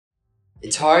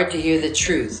It's hard to hear the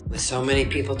truth with so many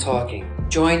people talking.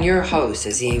 Join your host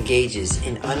as he engages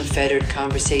in unfettered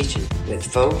conversation with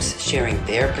folks sharing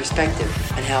their perspective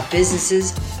on how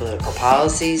businesses, political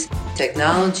policies,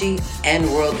 technology, and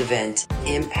world events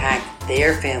impact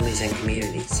their families and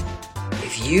communities.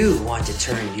 If you want to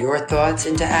turn your thoughts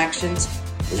into actions,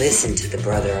 listen to the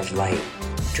Brother of Light,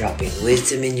 dropping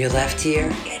wisdom in your left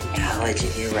ear and knowledge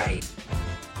in your right.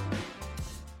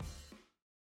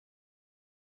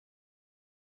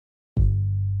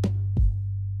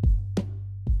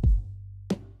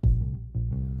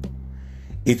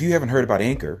 If you haven't heard about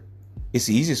Anchor, it's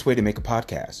the easiest way to make a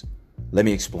podcast. Let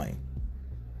me explain.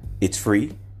 It's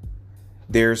free.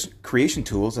 There's creation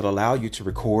tools that allow you to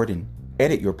record and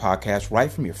edit your podcast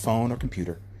right from your phone or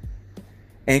computer.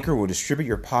 Anchor will distribute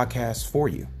your podcast for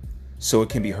you, so it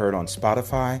can be heard on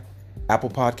Spotify, Apple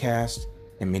Podcasts,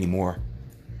 and many more.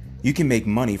 You can make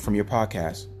money from your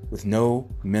podcast with no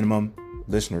minimum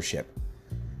listenership.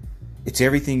 It's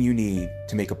everything you need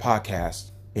to make a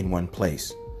podcast in one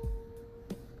place.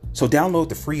 So download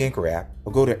the free Anchor app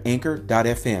or go to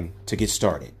anchor.fm to get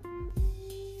started.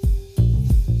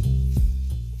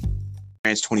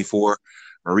 Trans 24,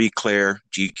 Marie Claire,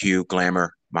 GQ,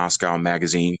 Glamour, Moscow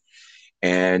Magazine,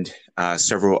 and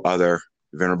several other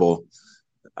venerable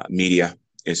media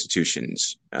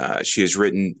institutions. She has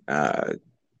written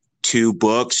 2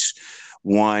 books.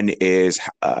 One is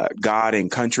God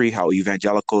and Country, How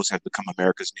Evangelicals Have Become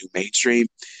America's New Mainstream,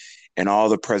 and All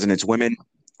the President's Women,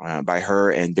 by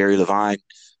her and Barry Levine,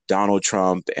 Donald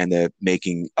Trump, and the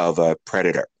Making of a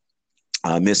Predator.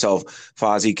 Miss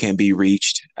Elfasi can be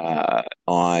reached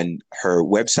on her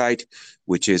website,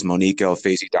 which is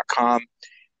moniqueelfasi.com.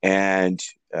 And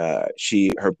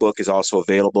her book is also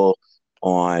available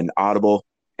on Audible,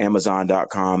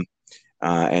 Amazon.com,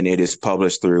 and it is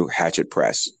published through Hatchet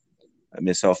Press.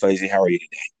 Miss Elfasi, how are you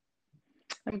today?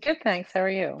 I'm good, thanks. How are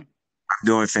you? I'm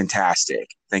doing fantastic.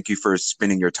 Thank you for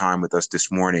spending your time with us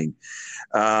this morning.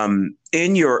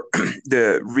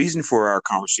 The reason for our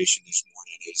conversation this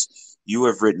morning is you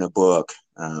have written a book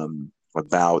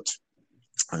about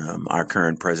our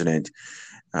current president,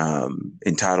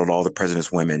 entitled All the President's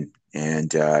Women,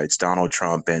 and it's Donald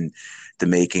Trump and the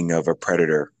Making of a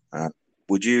Predator.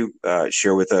 Would you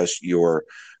share with us your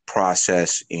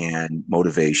process and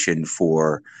motivation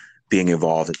for being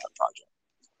involved in that project?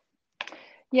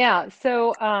 Yeah,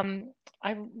 so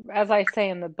as I say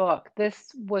in the book,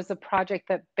 this was a project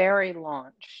that Barry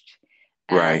launched,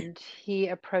 Right. and he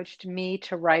approached me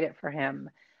to write it for him.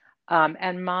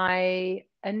 And my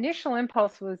initial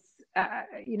impulse was,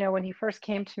 when he first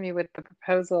came to me with the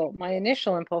proposal, my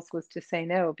initial impulse was to say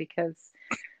no, because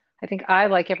I think I,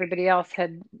 like everybody else,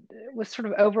 was sort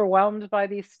of overwhelmed by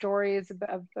these stories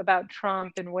about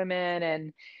Trump and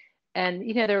women, and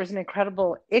there was an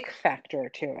incredible ick factor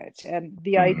to it, and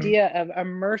the idea of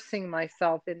immersing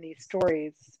myself in these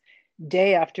stories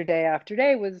day after day after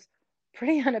day was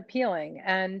pretty unappealing.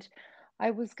 And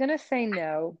I was going to say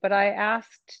no, but I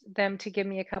asked them to give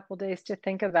me a couple days to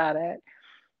think about it,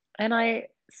 and I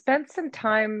spent some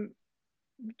time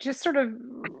just sort of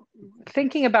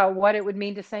thinking about what it would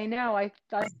mean to say no. I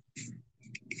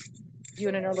you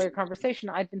in an earlier conversation,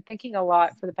 I've been thinking a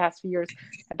lot for the past few years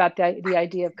about the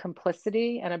idea of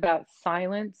complicity and about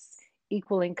silence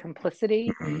equaling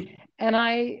complicity. And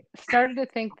I started to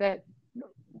think that,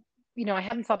 I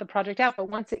hadn't thought the project out, but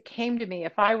once it came to me,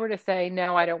 if I were to say,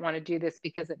 no, I don't want to do this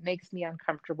because it makes me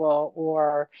uncomfortable,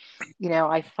 or,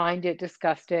 I find it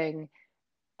disgusting,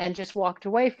 and just walked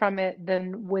away from it,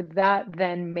 then would that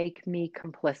then make me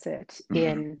complicit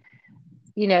in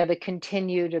the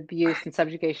continued abuse and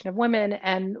subjugation of women?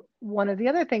 And one of the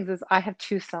other things is I have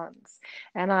 2 sons,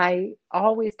 and I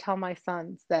always tell my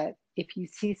sons that if you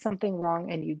see something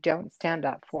wrong and you don't stand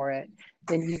up for it,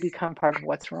 then you become part of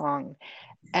what's wrong.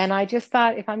 And I just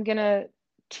thought, if I'm going to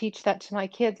teach that to my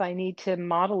kids, I need to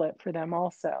model it for them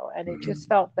also. And it just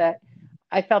felt that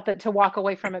to walk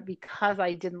away from it because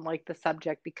I didn't like the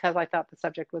subject, because I thought the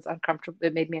subject was uncomfortable,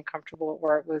 it made me uncomfortable,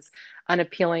 or it was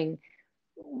unappealing,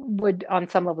 would on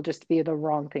some level just be the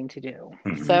wrong thing to do.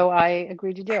 So I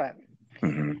agreed to do it.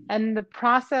 And the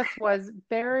process was,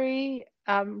 Barry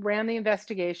ran the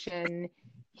investigation.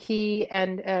 He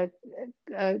and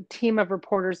a team of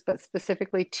reporters, but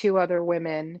specifically 2 other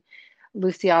women,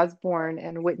 Lucy Osborne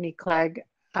and Whitney Clegg,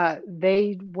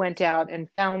 they went out and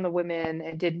found the women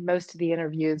and did most of the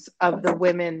interviews of the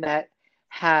women that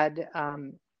had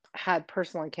had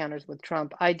personal encounters with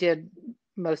Trump. I did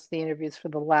most of the interviews for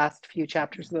the last few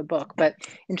chapters of the book. But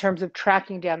in terms of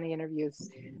tracking down the interviews,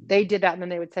 they did that, and then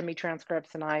they would send me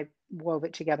transcripts, and I wove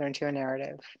it together into a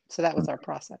narrative. So that was our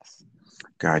process.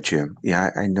 Gotcha.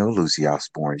 Yeah, I know Lucy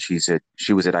Osborne. She was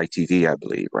at ITV, I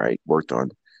believe, right? Worked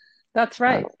on That's uh,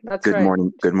 right. That's right.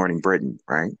 Good Morning Britain,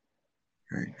 right?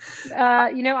 Right.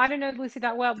 I don't know Lucy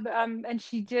that well, and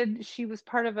she was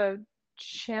part of a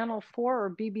Channel 4 or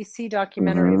BBC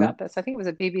documentary Hmm. about this. I think it was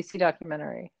a BBC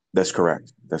documentary. That's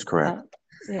correct. That's correct.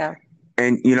 Uh, yeah.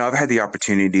 And I've had the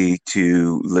opportunity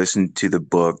to listen to the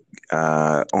book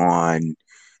on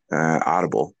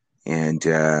Audible, and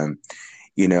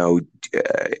you know,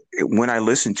 when I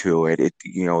listen to it,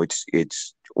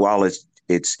 it's while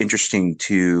it's interesting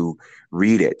to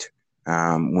read it.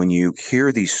 When you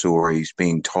hear these stories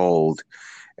being told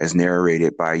as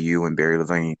narrated by you and Barry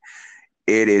Levine,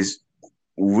 it is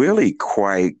really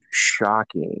quite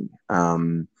shocking.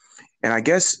 And I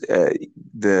guess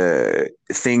the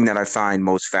thing that I find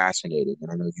most fascinating,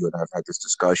 and I know you and I have had this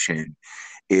discussion,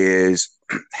 is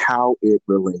how it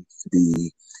relates to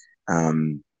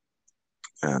um,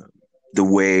 uh, the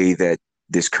way that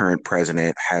this current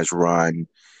president has run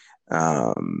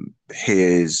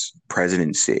his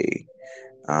presidency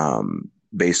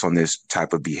based on this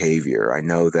type of behavior. I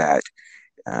know that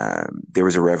there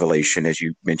was a revelation, as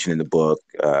you mentioned in the book,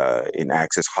 in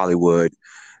Access Hollywood,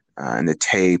 and the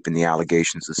tape and the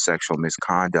allegations of sexual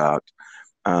misconduct.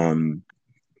 Um,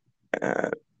 uh,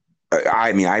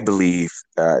 I believe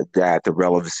that the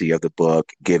relevancy of the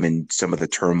book, given some of the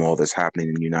turmoil that's happening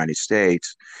in the United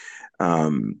States,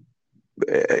 um,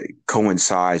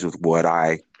 coincides with what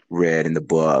I read in the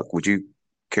book. Would you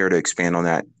care to expand on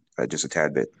that just a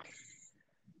tad bit?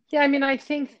 Yeah, I mean, I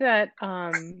think that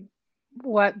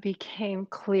what became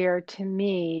clear to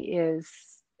me is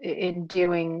in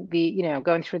doing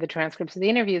going through the transcripts of the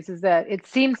interviews is that it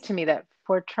seems to me that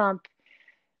for Trump,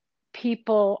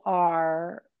 people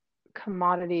are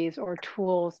commodities or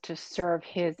tools to serve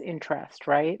his interest,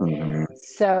 right? Mhm.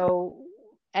 So,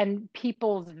 and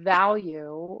people's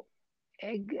value,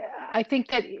 I think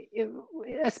that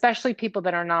especially people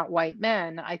that are not white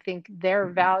men, I think their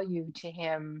value to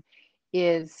him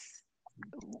is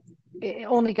it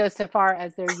only goes so far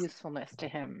as their usefulness to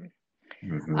him.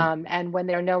 Mhm. And when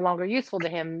they're no longer useful to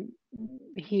him,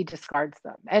 he discards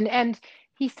them. And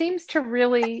he seems to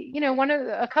really,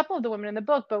 a couple of the women in the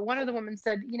book, but one of the women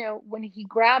said, when he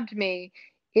grabbed me,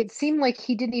 it seemed like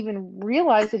he didn't even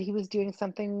realize that he was doing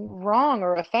something wrong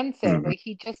or offensive. Mhm. Like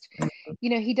he just,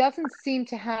 he doesn't seem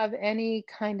to have any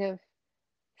kind of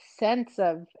sense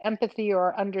of empathy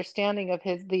or understanding of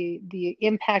the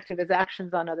impact of his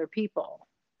actions on other people.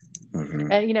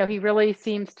 Mhm. And he really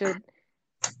seems to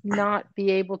not be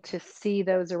able to see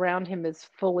those around him as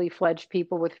fully fledged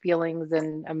people with feelings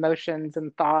and emotions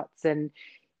and thoughts. And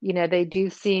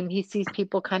he sees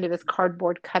people kind of as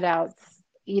cardboard cutouts,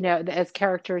 as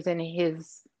characters in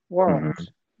his world. Mhm.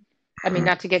 I mean,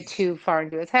 not to get too far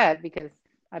into his head because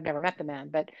I've never met the man,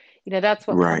 but that's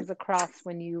what Right. comes across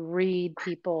when you read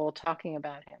people talking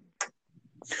about him.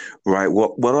 Right.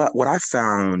 Well, what I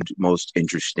found most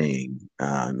interesting,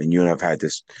 and you and I've had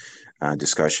this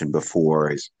discussion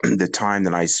before, is the time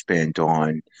that I spent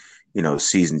on,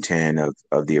 season 10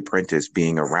 of The Apprentice,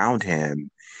 being around him,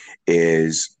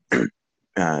 is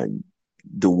uh,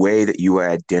 the way that you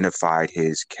identified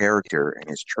his character and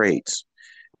his traits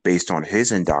based on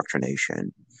his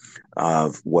indoctrination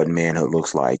of what manhood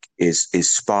looks like is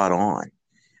spot on.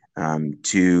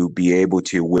 To be able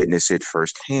to witness it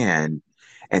firsthand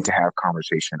and to have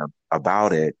conversation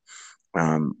about it.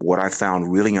 What I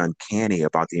found really uncanny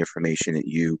about the information that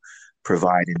you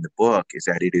provide in the book is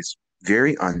that it is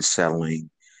very unsettling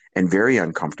and very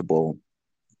uncomfortable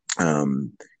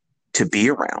um, to be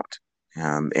around.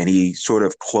 And he sort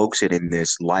of cloaks it in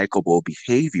this likable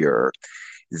behavior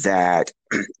that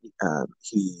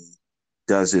he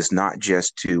does this not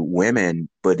just to women,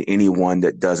 but anyone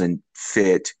that doesn't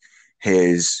fit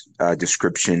his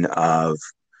description of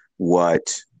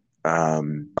what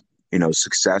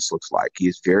success looks like. He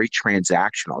is very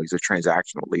transactional. He's a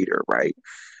transactional leader, right?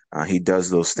 He does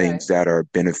those things Right. that are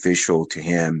beneficial to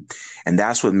him, and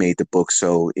that's what made the book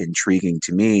so intriguing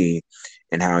to me,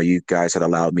 and how you guys had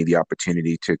allowed me the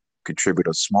opportunity to contribute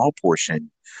a small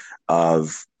portion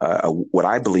of what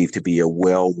I believe to be a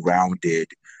well-rounded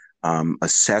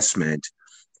assessment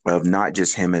of not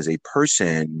just him as a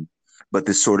person, but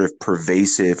this sort of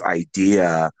pervasive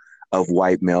idea of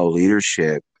white male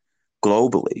leadership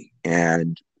globally.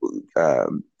 And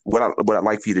what I'd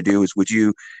like for you to do is, would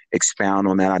you expound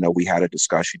on that? I know we had a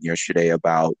discussion yesterday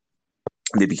about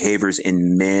the behaviors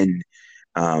in men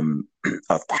um,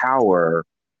 of power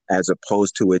as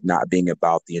opposed to it not being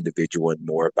about the individual and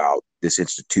more about this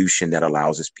institution that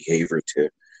allows this behavior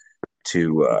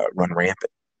to run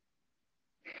rampant.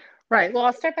 Right. Well,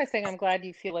 I'll start by saying I'm glad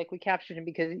you feel like we captured him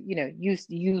because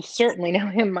you certainly know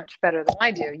him much better than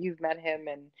I do. You've met him,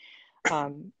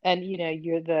 and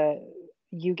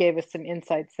you gave us some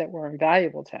insights that were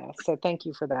invaluable to us. So thank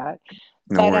you for that.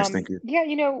 No But worries. Thank you.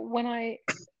 yeah, when I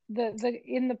the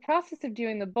in the process of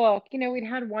doing the book, we'd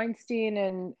had Weinstein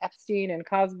and Epstein and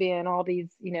Cosby and all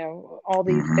these all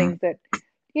these Hmm. things that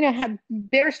had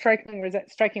bear striking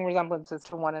resemblances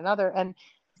to one another.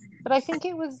 But I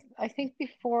think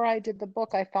before I did the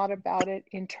book, I thought about it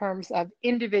in terms of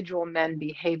individual men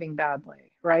behaving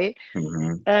badly, right?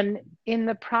 Hmm. And in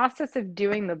the process of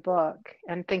doing the book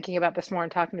and thinking about this more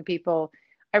and talking to people,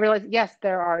 I realized, yes,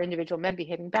 there are individual men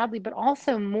behaving badly, but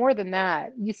also more than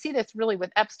that, you see this really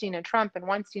with Epstein and Trump and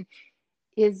Weinstein,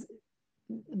 is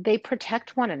they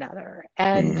protect one another.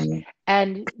 Hmm.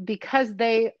 And because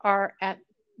they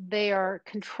are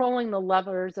controlling the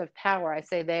levers of power. I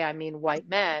say they, I mean white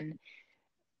men.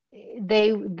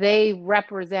 They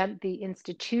represent the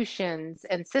institutions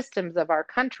and systems of our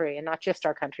country, and not just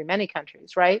our country, many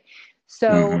countries, right?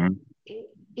 So Hmm.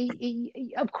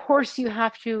 of course you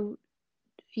have to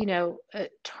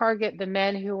target the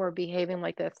men who are behaving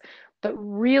like this. But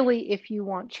really, if you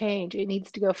want change, it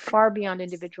needs to go far beyond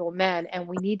individual men. And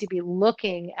we need to be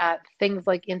looking at things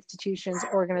like institutions,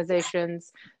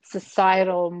 organizations,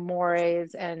 societal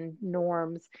mores and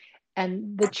norms.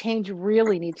 And the change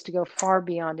really needs to go far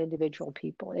beyond individual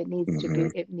people. Hmm.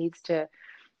 It needs to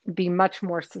be much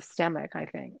more systemic, I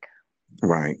think.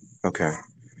 Right. Okay.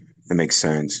 That makes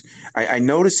sense. I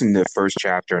noticed in the first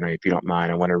chapter, and if you don't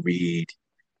mind, I want to read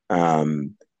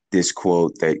um, this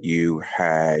quote that you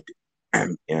had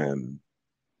um,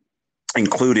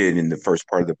 included in the first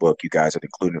part of the book. You guys had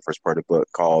included in the first part of the book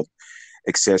called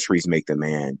 "Accessories Make the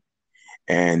Man."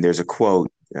 And there's a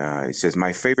quote. It says,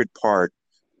 "My favorite part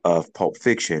of Pulp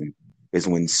Fiction is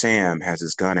when Sam has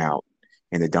his gun out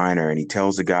in the diner and he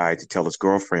tells the guy to tell his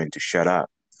girlfriend to shut up.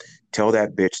 Tell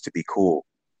that bitch to be cool.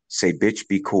 Say, bitch,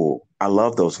 be cool. I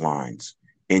love those lines."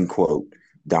 End quote.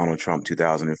 Donald Trump,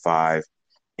 2005,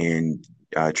 in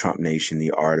Trump Nation,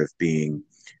 The Art of Being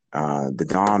the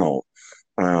Donald.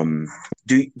 Um,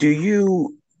 do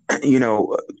you, you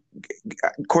know,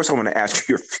 of course, I want to ask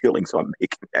you your feelings on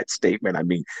making that statement. I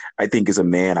mean, I think as a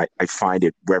man, I find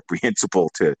it reprehensible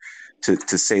to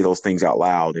say those things out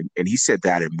loud. And he said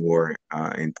that in more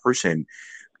in person.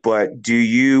 But do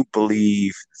you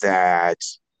believe that,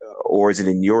 or is it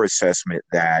in your assessment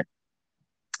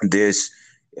this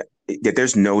that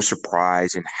there's no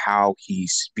surprise in how he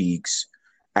speaks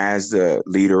as the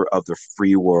leader of the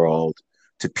free world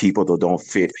to people that don't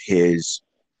fit his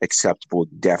acceptable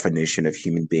definition of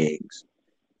human beings?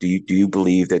 Do you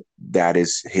believe that that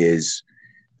is his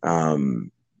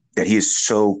um, that he is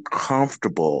so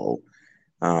comfortable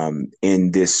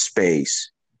in this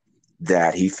space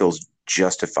that he feels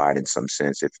justified in some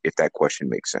sense, if that question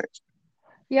makes sense?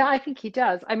 Yeah, I think he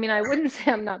does. I mean, I wouldn't say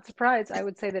I'm not surprised. I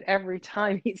would say that every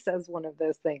time he says one of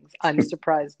those things, I'm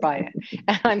surprised by it.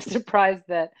 And I'm surprised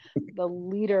that the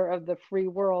leader of the free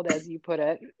world, as you put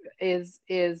it, is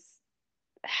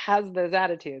has those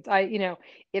attitudes.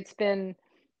 It's been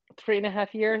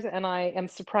 3.5 years and I am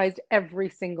surprised every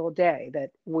single day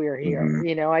that we're here.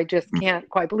 Hmm. I just can't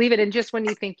quite believe it. And just when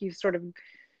you think you've sort of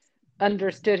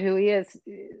understood who he is,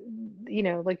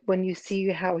 like when you see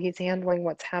how he's handling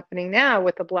what's happening now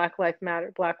with the Black Lives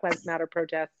Matter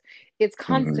protests, it's Hmm.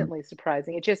 constantly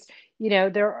surprising. It just,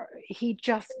 he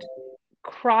just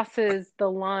crosses the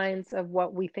lines of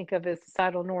what we think of as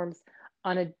societal norms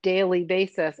on a daily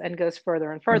basis and goes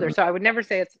further and further. Hmm. So I would never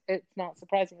say it's not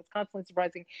surprising. It's constantly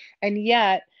surprising. And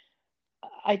yet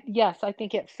I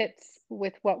think it fits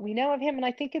with what we know of him, and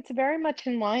I think it's very much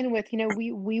in line with,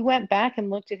 we went back and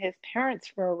looked at his parents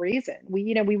for a reason.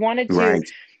 We wanted to, Right.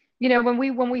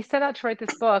 when we set out to write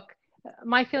this book,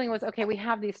 my feeling was, okay, we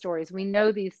have these stories, we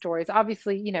know these stories.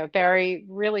 Obviously, Barry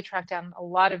really tracked down a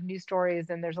lot of new stories,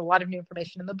 and there's a lot of new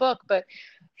information in the book. But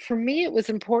for me, it was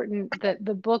important that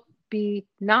the book be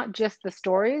not just the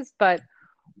stories, but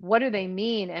what do they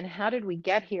mean and how did we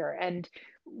get here? And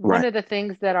one Right. of the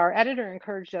things that our editor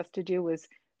encouraged us to do was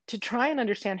to try and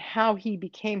understand how he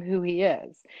became who he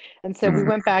is. And so we Hmm.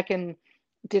 went back and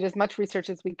did as much research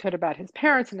as we could about his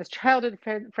parents and his childhood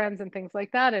friends and things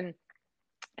like that. And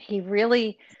he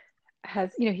really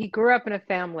he grew up in a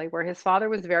family where his father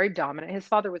was very dominant. His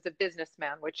father was a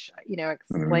businessman, which, Hmm.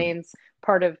 explains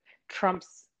part of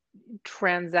Trump's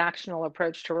transactional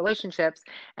approach to relationships.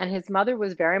 And his mother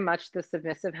was very much the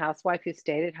submissive housewife who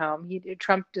stayed at home.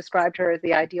 Trump described her as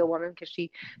the ideal woman because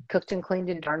she cooked and cleaned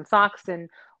and darned socks. And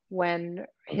when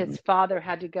his father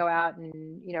had to go out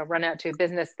and, run out to a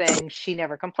business thing, she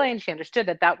never complained. She understood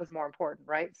that that was more important,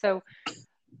 right? So,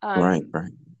 Right.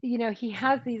 he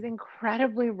has these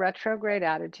incredibly retrograde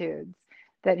attitudes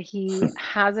that he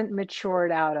hasn't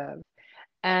matured out of.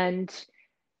 And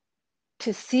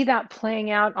to see that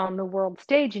playing out on the world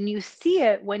stage, and you see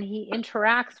it when he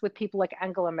interacts with people like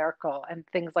Angela Merkel and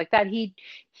things like that. He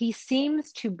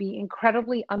seems to be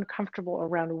incredibly uncomfortable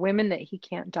around women that he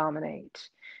can't dominate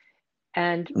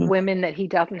and women that he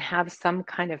doesn't have some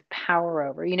kind of power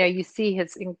over. You see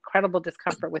his incredible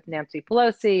discomfort with Nancy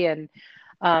Pelosi, and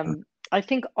I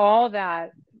think all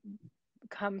that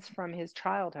comes from his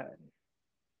childhood.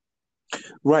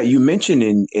 Right. You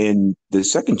mentioned in the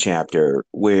second chapter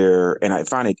where, and I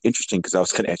find it interesting because I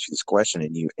was going to ask you this question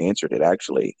and you answered it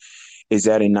actually, is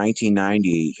that in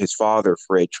 1990, his father,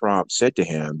 Fred Trump, said to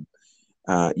him,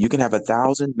 you can have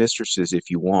 1,000 mistresses if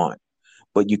you want,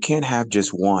 but you can't have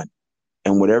just one.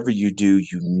 And whatever you do,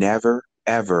 you never,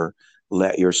 ever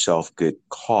let yourself get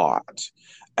caught.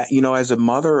 As a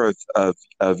mother of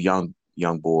young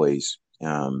boys,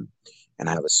 and I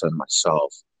have a son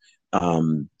myself,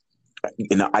 I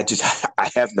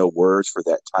have no words for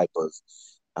that type of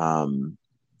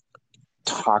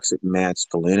toxic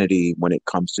masculinity when it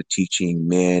comes to teaching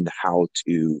men how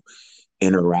to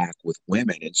interact with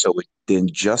women. And so it then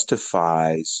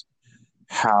justifies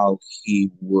how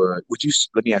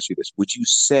let me ask you this, would you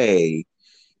say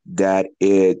that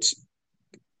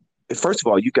first of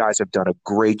all, you guys have done a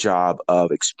great job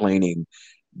of explaining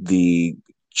the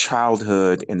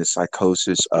childhood and the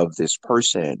psychosis of this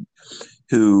person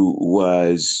who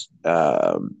was,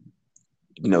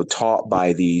 taught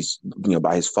by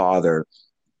by his father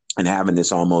and having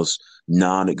this almost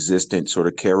non-existent sort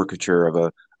of caricature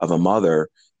of a mother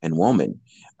and woman.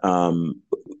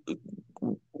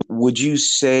 Would you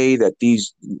say that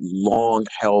these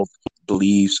long-held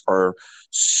beliefs are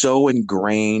so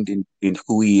ingrained in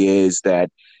who he is that,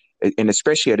 and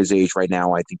especially at his age right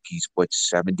now, I think he's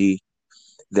 70,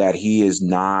 that he is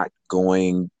not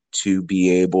going to be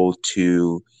able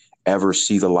to ever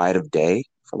see the light of day,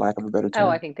 for lack of a better term? Oh,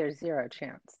 I think there's zero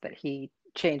chance that he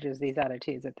changes these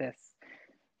attitudes at this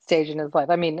stage in his life.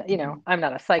 I mean, I'm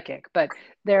not a psychic, but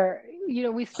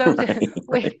we spoke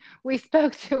to we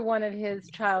spoke to one of his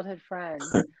childhood friends,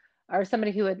 or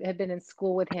somebody who had been in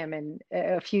school with him and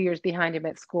a few years behind him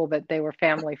at school, but they were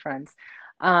family friends.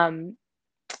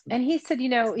 And he said,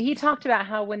 he talked about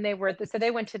how when they were so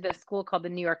they went to this school called the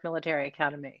New York Military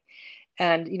Academy,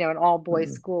 and an all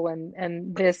boys school,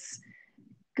 and this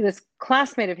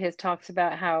classmate of his talks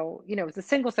about how, it was a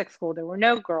single sex school. There were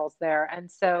no girls there.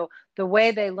 And so the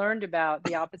way they learned about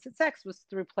the opposite sex was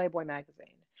through Playboy magazine.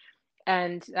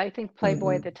 And I think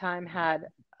Playboy at the time had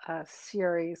a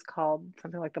series called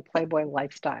something like the Playboy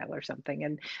Lifestyle or something.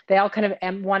 And they all kind of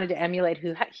wanted to emulate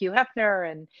Hugh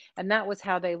Hefner. And that was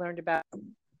how they learned about.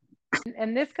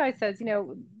 And this guy says,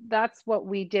 that's what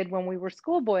we did when we were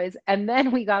schoolboys. And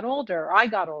then we got older. I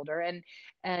got older.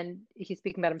 And he's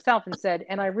speaking about himself and said,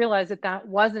 and I realized that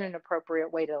wasn't an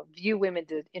appropriate way to view women,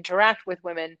 to interact with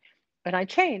women. And I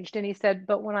changed. And he said,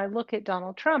 but when I look at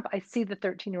Donald Trump, I see the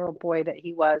 13-year-old boy that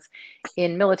he was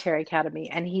in military academy.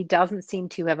 And he doesn't seem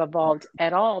to have evolved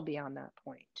at all beyond that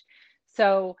point.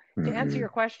 So to answer your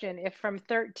question, if from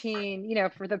 13,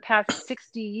 for the past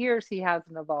 60 years, he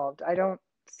hasn't evolved, I don't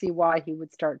see why he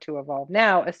would start to evolve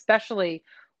now, especially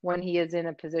when he is in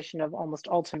a position of almost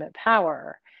ultimate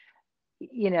power.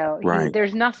 Right.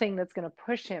 There's nothing that's going to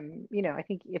push him. I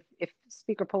think if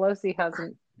Speaker Pelosi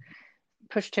hasn't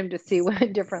pushed him to see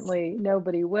women differently,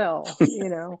 nobody will.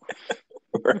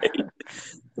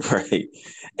 Right.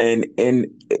 And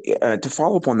to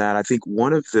follow up on that, I think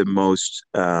one of the most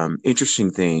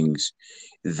interesting things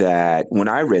that when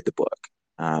I read the book,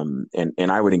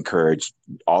 and I would encourage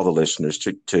all the listeners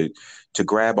to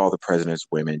grab All the President's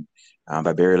Women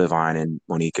by Barry Levine and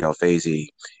Monique Alfazi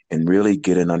and really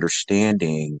get an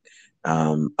understanding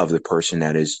of the person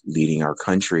that is leading our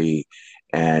country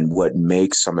and what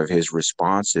makes some of his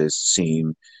responses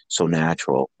seem so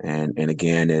natural. And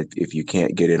again, if you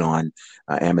can't get it on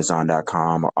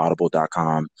Amazon.com or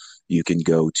Audible.com, you can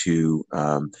go to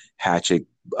Hatchet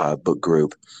Book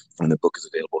Group, and the book is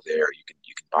available there. You can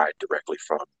buy it directly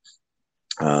from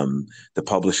the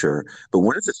publisher. But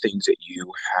one of the things that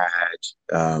you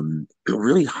had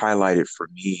really highlighted for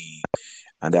me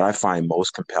that I find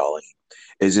most compelling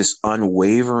is this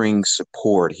unwavering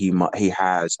support he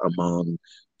has among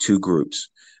two groups.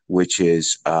 which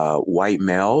is white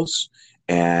males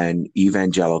and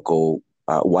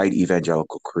white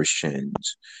evangelical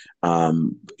Christians.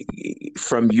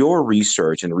 From your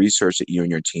research and the research that you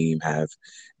and your team have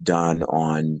done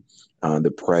on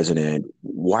the president,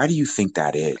 why do you think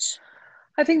that is?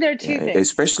 I think there are two things.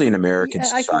 Especially in American I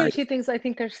think there are society. two things. I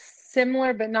think they're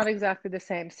similar, but not exactly the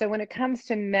same. So when it comes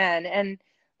to men, and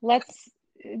let's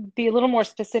be a little more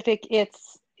specific,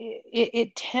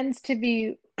 it tends to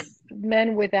be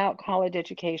men without college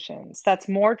educations. That's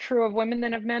more true of women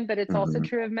than of men, but it's also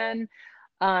true of men.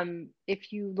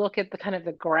 If you look at the kind of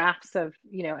the graphs of,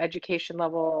 education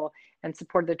level and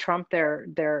support of the Trump,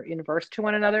 they're inverse to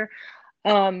one another.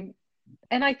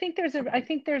 And I think there's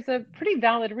a pretty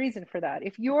valid reason for that.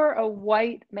 If you're a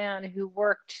white man who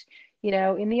worked,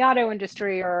 in the auto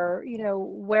industry or,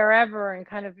 wherever in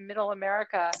kind of middle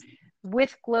America,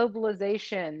 with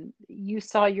globalization, you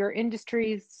saw your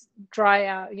industries dry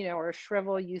out, or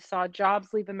shrivel. You saw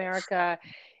jobs leave America.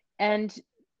 And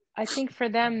I think for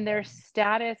them, their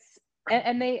status,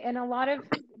 and a lot of,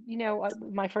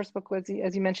 my first book was,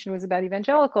 as you mentioned, was about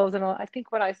evangelicals. And I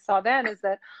think what I saw then is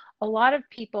that a lot of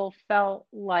people felt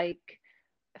that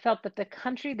the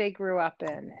country they grew up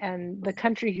in and the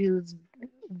country whose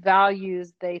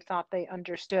values they thought they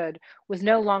understood was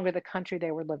no longer the country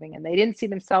they were living in. They didn't see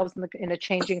themselves in a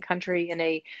changing country, in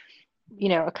a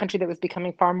country that was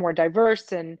becoming far more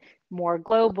diverse and more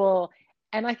global.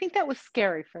 And I think that was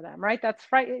scary for them, right? That's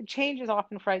right. Change is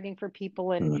often frightening for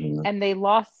people, and they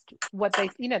lost what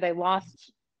they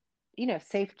lost,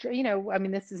 safe, I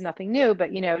mean, this is nothing new,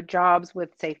 but, jobs with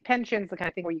safe pensions, the kind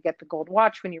of thing where you get the gold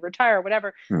watch when you retire, or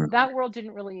whatever, that world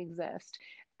didn't really exist.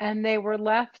 And they were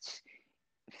left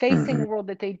facing a world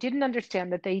that they didn't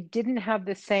understand, that they didn't have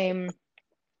the same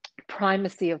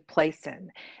primacy of place in.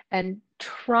 And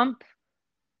Trump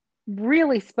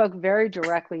really spoke very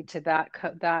directly to that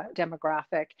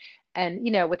demographic. And,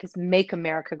 with his Make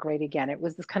America Great Again, it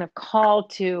was this kind of call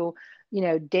to,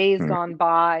 days gone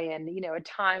by, and, a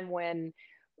time when,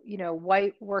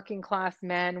 white working class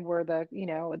men were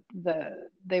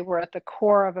they were at the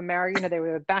core of America, they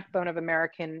were the backbone of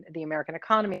the American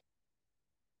economy.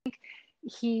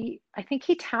 I think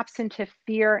he taps into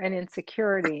fear and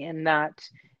insecurity in that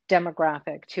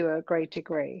demographic to a great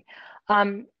degree.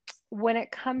 When it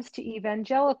comes to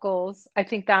evangelicals, I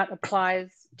think that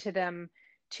applies to them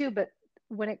too. But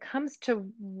when it comes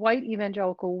to white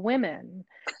evangelical women,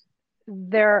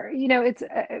 it's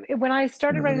when I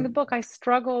started writing the book, I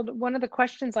struggled. One of the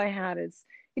questions I had is,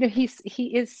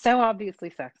 he is so obviously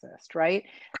sexist, right?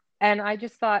 And I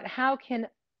just thought, how can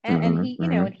and he,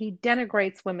 and he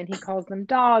denigrates women. He calls them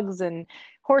dogs and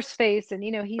horse face, and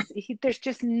there's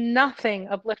just nothing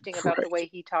uplifting about the way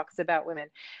he talks about women.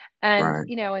 And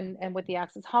and with the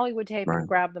Access Hollywood tape and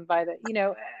grab them by the,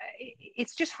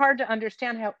 it's just hard to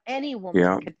understand how any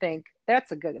woman could think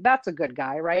that's a good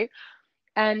guy, right?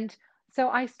 And so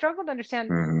I struggled to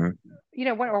understand,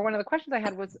 one of the questions I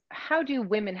had was, how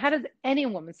does any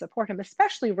woman support him,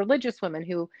 especially religious women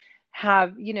who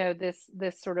have, this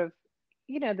sort of,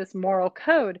 this moral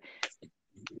code.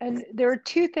 And there are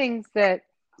two things that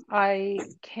I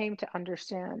came to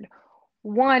understand.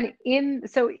 One, in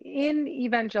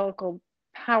evangelical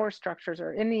power structures,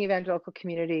 or in the evangelical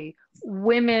community,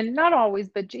 women, not always,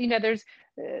 but there's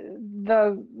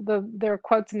there are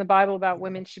quotes in the Bible about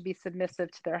women should be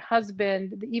submissive to their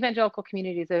husband. The evangelical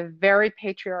community is a very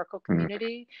patriarchal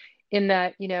community, in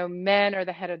that men are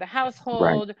the head of the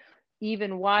household.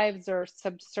 Even wives are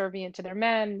subservient to their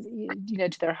men,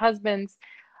 to their husbands,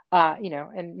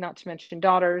 and not to mention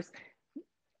daughters.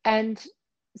 And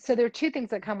so there are two things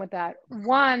that come with that.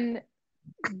 One,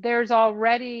 there's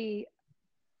already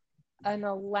an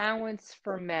allowance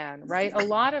for men, right? A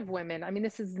lot of women, I mean,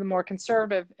 this is the more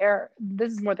conservative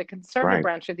this is more the conservative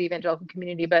branch of the evangelical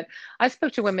community, but I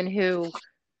spoke to women who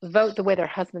vote the way their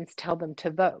husbands tell them to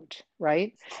vote,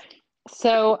 right?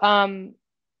 So, and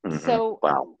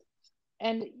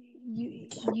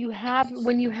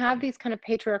when you have these kind of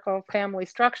patriarchal family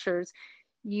structures,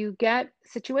 you get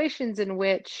situations in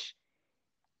which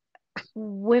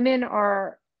women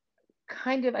are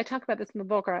I talk about this in the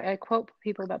book, or I quote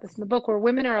people about this in the book, where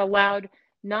women are allowed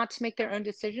not to make their own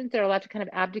decisions. They're allowed to kind of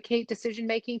abdicate decision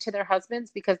making to their husbands,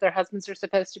 because their husbands are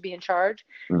supposed to be in charge.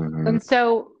 And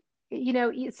so,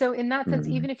 so in that sense,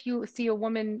 even if you see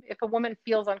if a woman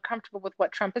feels uncomfortable with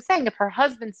what Trump is saying, if her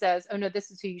husband says, oh no,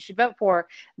 this is who you should vote for,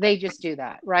 they just do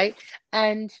that, right?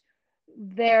 And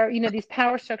these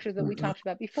power structures that we talked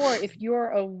about before, if you're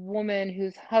a woman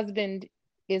whose husband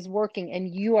is working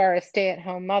and you are a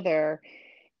stay-at-home mother,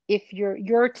 if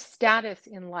your status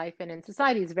in life and in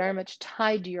society is very much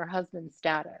tied to your husband's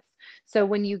status. So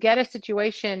when you get a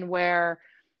situation where,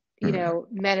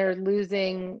 men are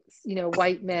losing,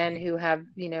 white men who have,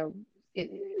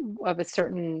 of a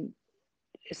certain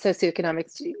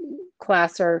socioeconomic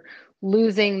class are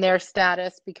losing their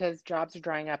status because jobs are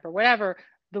drying up or whatever,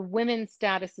 the women's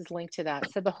status is linked to that.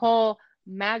 So the whole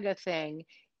MAGA thing,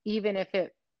 even if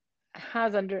it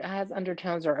has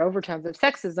undertones or overtones of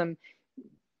sexism,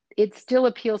 it still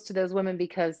appeals to those women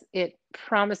because it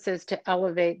promises to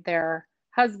elevate their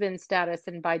husband's status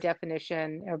and by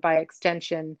definition or by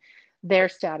extension their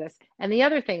status. And the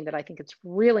other thing that I think it's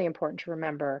really important to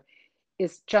remember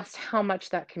is just how much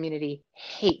that community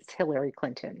hates Hillary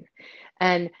Clinton.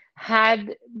 And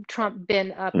had Trump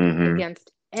been up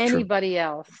against anybody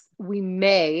else,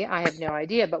 I have no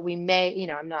idea, but we may,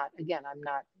 I'm not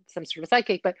some sort of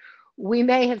psychic, but we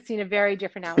may have seen a very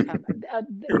different outcome.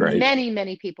 Right.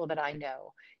 Many people that I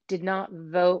know did not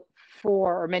vote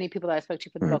for, or many people that I spoke to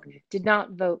for the book did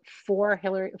not vote for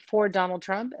Donald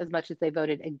Trump as much as they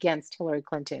voted against Hillary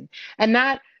Clinton. And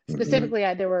that specifically,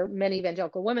 there were many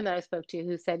evangelical women that I spoke to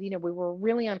who said, we were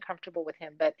really uncomfortable with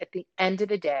him. But at the end of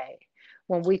the day,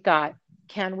 when we thought,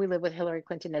 can we live with Hillary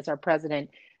Clinton as our president?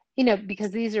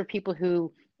 Because these are people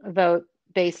who vote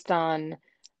based on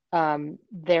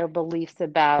their beliefs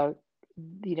about,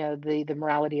 the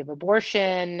morality of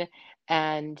abortion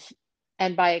and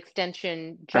by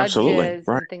extension, judges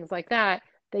and things like that.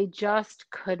 They just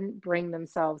couldn't bring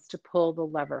themselves to pull the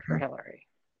lever for Hillary.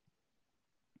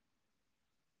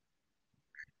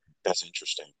 That's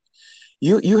interesting.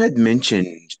 You had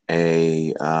mentioned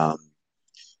an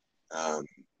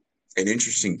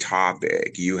interesting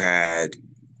topic. You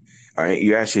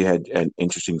actually had an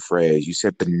interesting phrase. You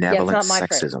said benevolent it's not my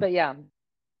sexism. Phrase, but yeah,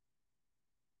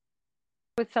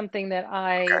 it was something that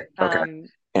I okay.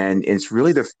 And it's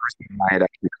really the first time I had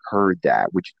actually heard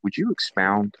that. Would you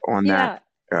expound on that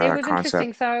it was concept?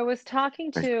 Interesting. So I was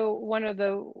talking to one of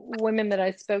the women that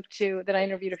I spoke to, that I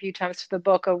interviewed a few times for the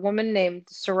book, a woman named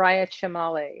Soraya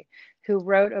Chemaly, who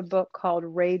wrote a book called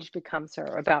Rage Becomes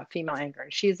Her about female anger.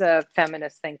 She's a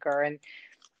feminist thinker. And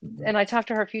I talked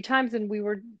to her a few times, and we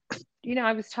were,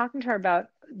 I was talking to her about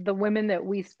the women that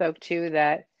we spoke to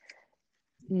that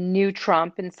knew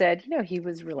Trump and said, he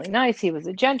was really nice. He was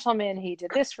a gentleman. He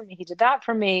did this for me. He did that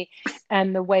for me.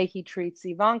 And the way he treats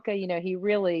Ivanka, he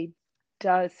really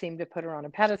does seem to put her on a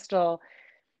pedestal.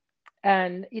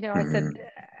 And, I said,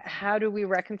 how do we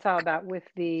reconcile that with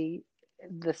the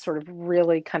sort of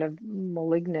really kind of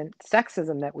malignant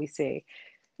sexism that we see?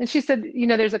 And she said,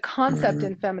 there's a concept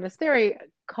in feminist theory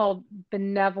called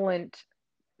benevolent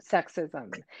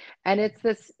sexism, and it's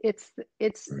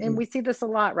and we see this a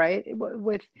lot, right,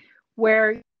 with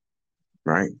where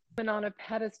women on a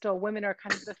pedestal, women are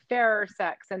kind of the fairer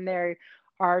sex, and they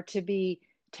are to be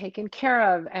taken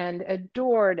care of and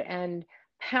adored and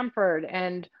pampered,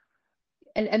 and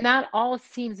that all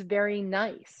seems very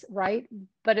nice, right?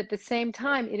 But at the same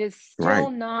time, it is still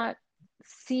not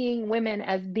seeing women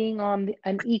as being on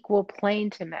an equal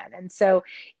plane to men. And so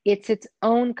it's its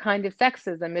own kind of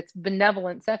sexism. It's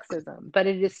benevolent sexism, but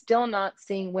it is still not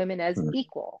seeing women as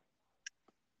equal.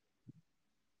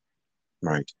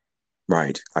 Right.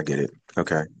 I get it.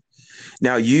 Okay.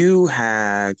 Now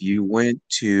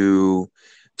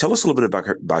tell us a little bit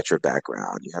about your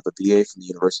background. You have a BA from the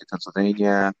University of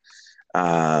Pennsylvania.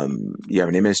 You have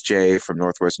an MSJ from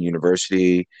Northwestern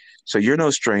University. So you're no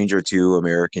stranger to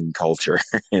American culture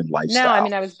and lifestyle. No, I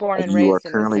mean, I was born and raised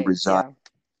in the States.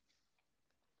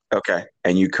 Okay.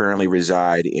 And you currently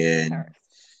reside in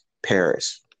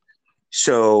Paris.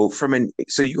 So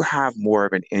you have more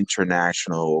of an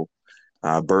international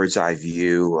bird's eye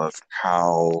view of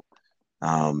how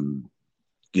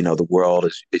the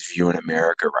world is viewing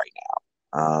America right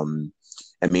now.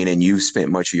 And you've spent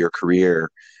much of your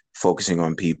career focusing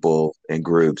on people and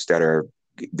groups that are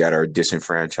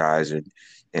disenfranchised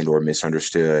and or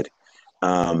misunderstood.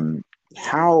 And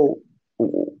I'm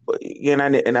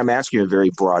asking you a very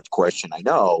broad question, I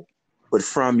know, but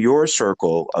from your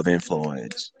circle of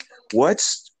influence,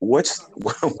 what's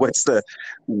the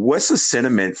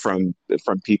sentiment from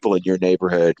people in your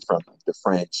neighborhood, from the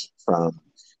French, from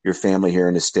your family here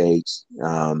in the States,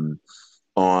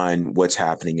 on what's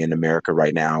happening in America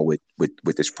right now with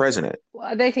this president?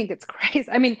 Well, they think it's crazy.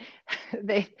 I mean,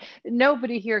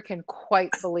 nobody here can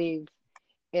quite believe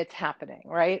it's happening,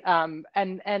 right?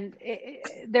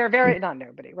 They're very, not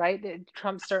nobody, right?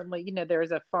 Trump certainly,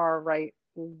 there's a far right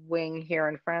wing here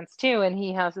in France too, and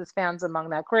he has his fans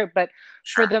among that group. But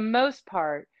for the most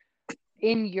part,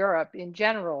 in Europe in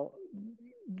general,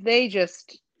 they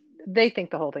just they think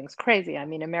the whole thing's crazy. I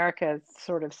mean, America is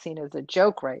sort of seen as a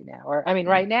joke right now, or I mean,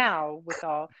 right now with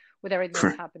everything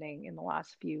that's happening in the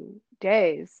last few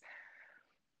days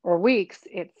or weeks,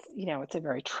 it's a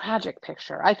very tragic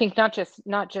picture. I think not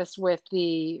just with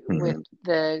the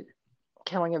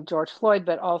killing of George Floyd,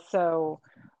 but also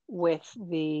with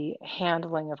the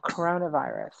handling of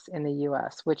coronavirus in the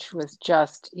US, which was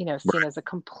just, seen as a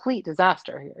complete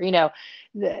disaster here.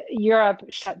 Europe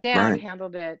shut down, Right.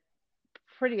 handled it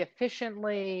pretty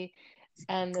efficiently,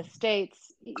 and the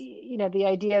States, the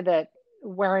idea that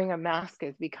wearing a mask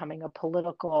is becoming a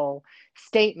political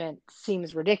statement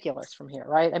seems ridiculous from here,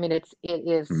 right? I mean, it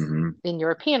is Mm-hmm. in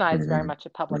European eyes very Mm-hmm. much a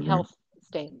public Mm-hmm. health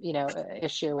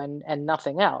issue and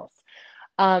nothing else.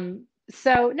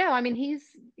 So no, I mean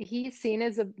he's seen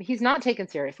as he's not taken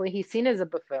seriously. He's seen as a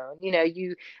buffoon.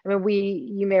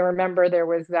 You may remember there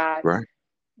was that Right.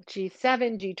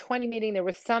 G7, G20 meeting. There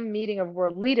was some meeting of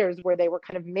world leaders where they were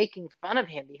kind of making fun of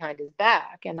him behind his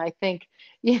back. And I think,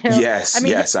 I Yes.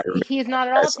 mean, Yes. I remember. he's not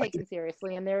at all Yes, I do. taken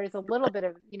seriously. And there is a little bit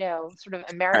of, sort of Right.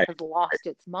 America's lost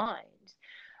its mind.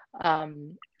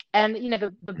 Um, and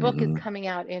the book is Mm-hmm. coming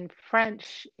out in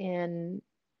French in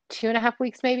 2.5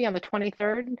 weeks, maybe on the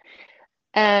 23rd.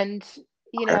 And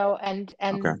Okay.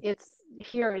 Okay.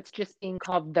 it's just being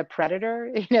called The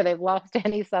Predator. They've lost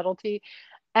any subtlety.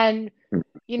 And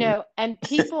and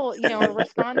people, are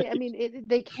responding. I mean,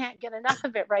 they can't get enough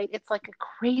of it, right? It's like a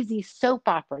crazy soap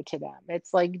opera to them.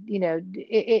 It's like,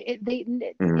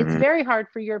 it's Mm-hmm. very hard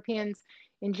for Europeans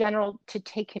in general to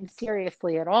take him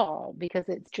seriously at all because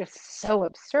it's just so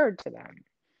absurd to them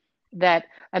that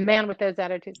a man with those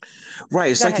attitudes.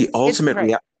 Right. It's Go like ahead. the It's ultimate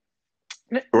right.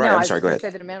 Right. No, I'm I was sorry. just Go going to ahead. say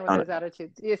that a man with Uh, those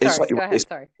attitudes. Yeah, it's sorry. like Go ahead.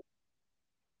 Sorry.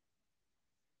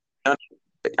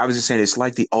 I was just saying it's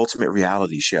like the ultimate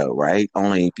reality show, right?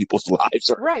 Only people's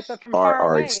lives Right, but from are far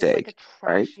are at away, it's like a stake,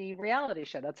 right? trashy reality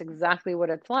show. That's exactly what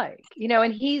it's like.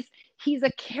 And he's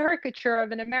a caricature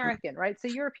of an American, right? So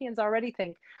Europeans already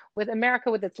think with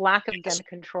America with its lack of gun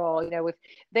control,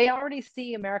 they already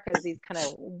see America as these kind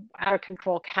of out of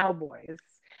control cowboys.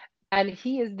 And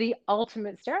he is the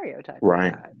ultimate stereotype of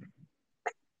Right. that.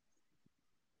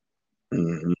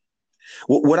 Hmm.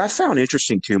 What I found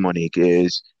interesting too, Monique,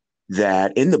 is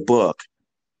that in the book,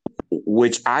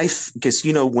 which because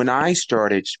when I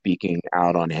started speaking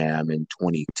out on him in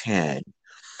 2010,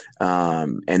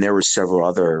 and there were several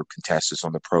other contestants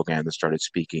on the program that started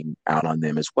speaking out on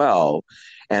them as well.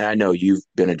 And I know you've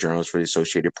been a journalist for the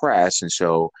Associated Press, and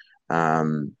so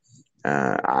um,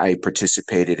 I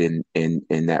participated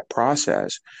in that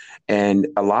process. And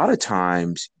a lot of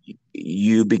times,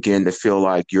 you begin to feel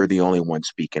like you're the only one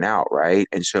speaking out, right?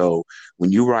 And so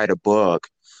when you write a book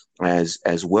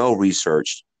as well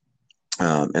researched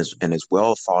as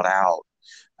well thought out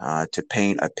to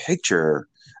paint a picture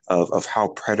of how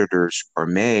predators are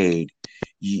made,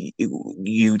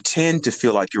 you tend to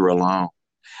feel like you're alone.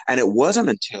 And it wasn't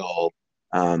until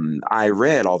I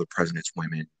read All the President's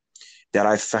Women that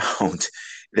I found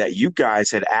that you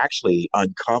guys had actually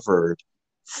uncovered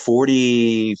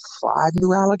 45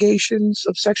 new allegations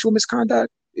of sexual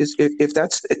misconduct. If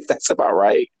that's about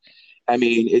right. I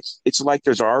mean, it's like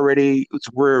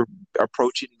we're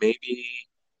approaching maybe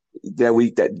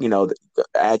that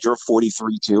add your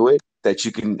 43 to it, that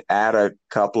you can add a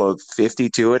couple of 50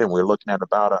 to it, and we're looking at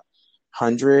about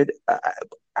 100.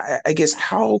 I guess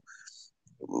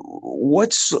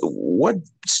what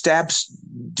steps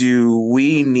do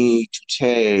we need to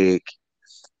take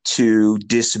to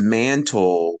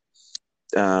dismantle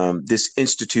this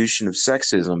institution of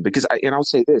sexism? Because I'll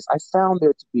say this: I found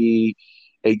there to be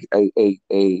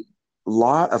a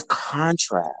lot of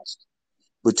contrast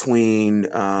between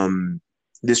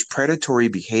this predatory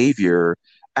behavior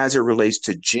as it relates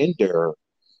to gender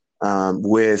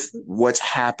with what's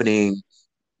happening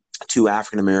to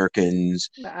African Americans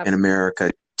in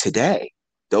America today.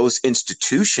 Those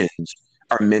institutions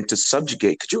are meant to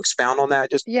subjugate. Could you expound on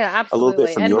that just Yeah, a little bit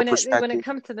absolutely. from And your when it perspective?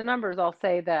 comes to the numbers, I'll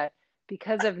say that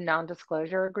because of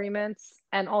non-disclosure agreements,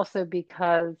 and also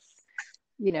because,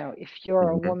 if you're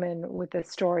a Mm-hmm. woman with a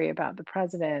story about the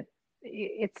president,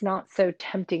 it's not so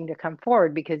tempting to come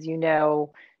forward because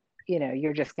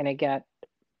you're just going to get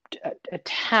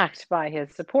attacked by his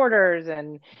supporters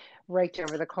and raked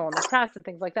over the coal in the press and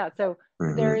things like that. So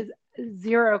there Mm-hmm. is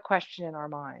zero question in our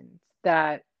minds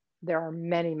that there are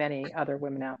many, many other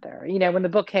women out there. When the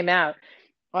book came out,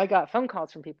 I got phone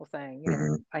calls from people saying,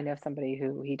 Mm-hmm. I know somebody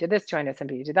who he did this to, I know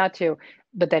somebody who did that to,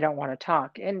 but they don't want to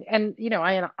talk. And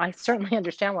I certainly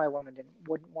understand why a woman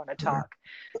wouldn't want to talk.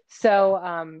 So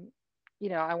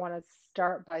I want to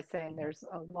start by saying there's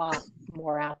a lot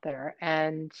more out there,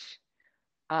 and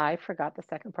I forgot the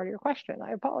second part of your question.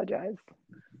 I apologize.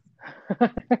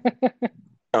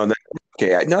 Oh,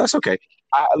 okay. No, that's okay.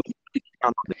 I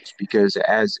on this because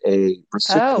as a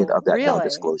recipient Oh, of that really?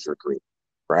 non-disclosure agreement,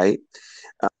 right?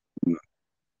 Um,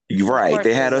 you're Of right. course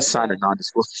They they had us would. sign a Yeah.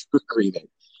 non-disclosure agreement,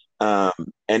 um,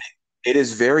 and it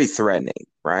is very threatening,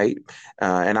 right?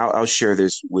 And I'll share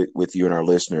this with you and our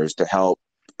listeners to help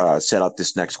set up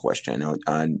this next question,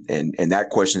 and that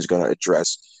question is going to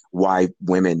address why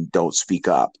women don't speak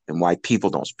up and why people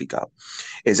don't speak up.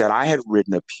 Is that I had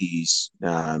written a piece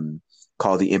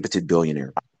called "The Impotent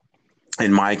Billionaire."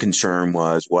 And my concern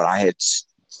was what I had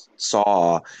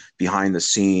saw behind the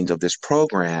scenes of this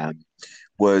program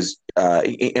was,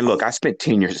 and look, I spent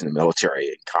 10 years in the military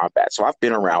in combat, so I've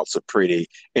been around some pretty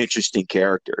interesting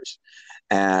characters.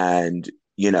 And,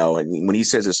 and when he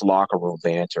says it's locker room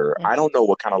banter, I don't know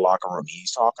what kind of locker room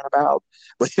he's talking about,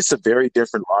 but it's a very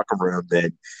different locker room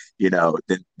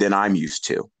than I'm used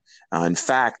to. In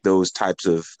fact, those types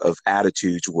of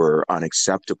attitudes were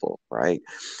unacceptable, right?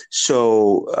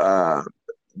 So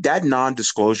that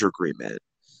non-disclosure agreement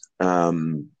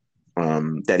um,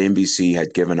 that NBC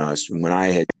had given us when I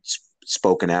had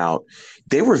spoken out,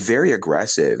 they were very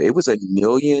aggressive. It was $1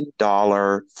 million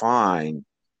fine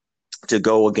to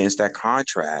go against that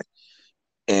contract.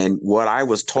 And what I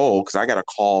was told, because I got a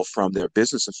call from their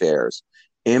business affairs,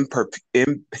 in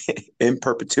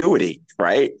perpetuity,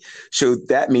 right? So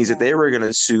that means that they Yeah. were going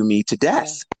to sue me to Yeah.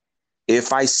 death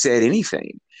if I said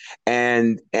anything.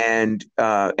 And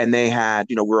they had,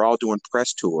 we're all doing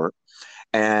press tour,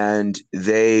 and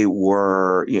they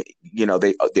were,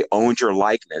 they owned your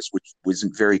likeness, which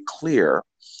wasn't very clear,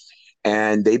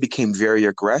 and they became very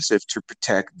aggressive to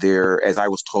protect their, as I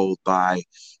was told by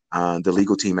the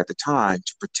legal team at the time,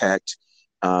 to protect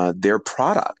their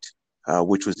product,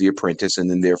 which was The Apprentice, and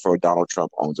then therefore Donald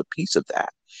Trump owns a piece of that.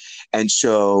 And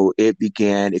so it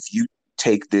began, if you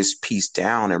take this piece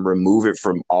down and remove it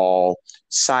from all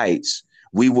sites,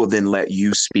 we will then let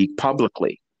you speak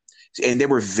publicly. And they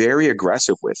were very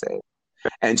aggressive with it.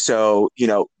 And so,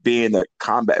 being the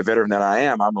combat veteran that I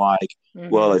am, I'm like,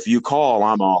 well, Mm-hmm. if you call,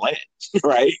 I'm all in,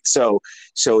 right? So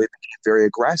it became very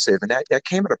aggressive, and that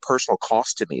came at a personal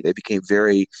cost to me. They became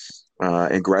very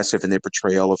aggressive in their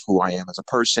portrayal of who I am as a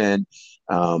person.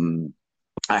 Um,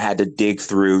 I had to dig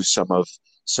through some of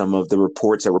the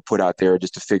reports that were put out there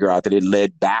just to figure out that it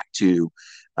led back to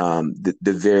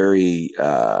the very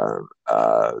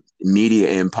media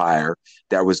empire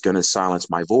that was going to silence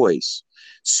my voice.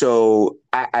 So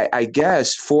I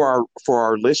guess for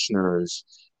our listeners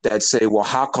that say, well,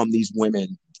 how come these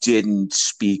women didn't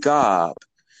speak up?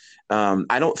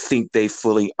 I don't think they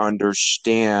fully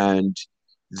understand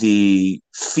the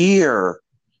fear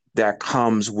that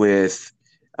comes with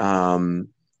um,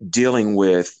 dealing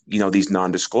with these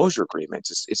non-disclosure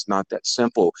agreements. It's not that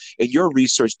simple. In your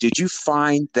research, did you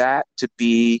find that to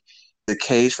be the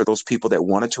case for those people that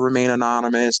wanted to remain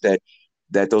anonymous,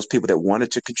 that those people that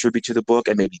wanted to contribute to the book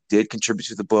and maybe did contribute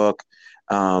to the book,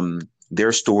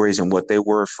 their stories and what they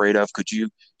were afraid of? Could you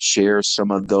share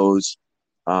some of those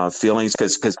feelings?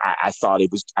 Because I thought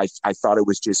it was I thought it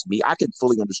was just me. I can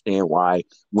fully understand why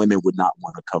women would not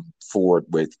want to come forward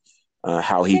with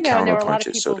how he And there were a lot of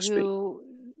counterpunches, so people to speak. who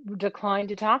declined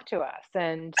to talk to us,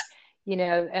 and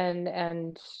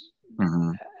and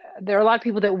Mm-hmm. there are a lot of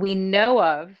people that we know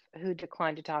of who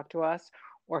declined to talk to us,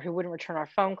 or who wouldn't return our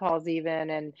phone calls even,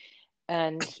 and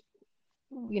and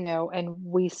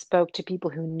we spoke to people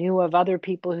who knew of other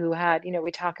people who had,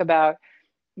 we talk about,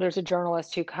 there's a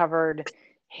journalist who covered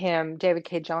him, David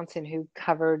K. Johnson, who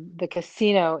covered the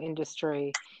casino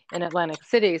industry in Atlantic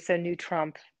City, so knew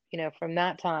Trump, from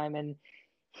that time. And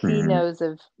he Mm-hmm. knows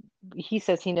of, he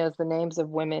says he knows the names of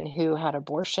women who had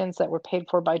abortions that were paid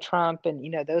for by Trump. And,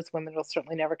 those women will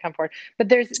certainly never come forward. But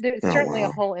there's Oh certainly a wow.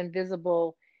 whole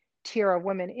invisible tier of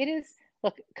women. It is,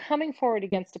 look, coming forward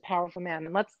against a powerful man.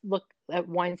 And let's look at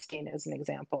Weinstein as an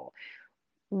example.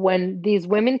 When these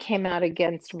women came out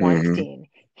against Mm-hmm. Weinstein,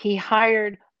 he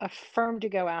hired a firm to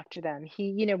go after them.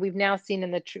 He, we've now seen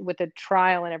in the with the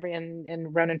trial and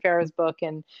in Ronan Farrow's book,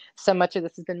 and so much of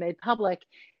this has been made public.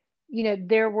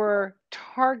 There were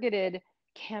targeted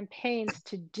campaigns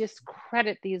to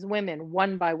discredit these women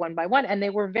one by one by one, and they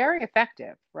were very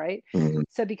effective, right? Mm-hmm.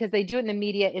 So because they do it in the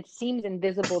media, it seems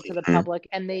invisible to the public,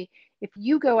 and if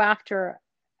you go after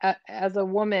as a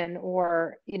woman,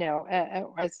 or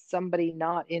as somebody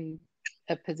not in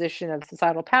a position of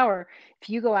societal power, if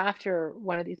you go after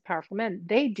one of these powerful men,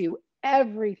 they do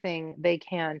everything they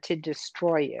can to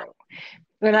destroy you.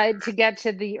 To get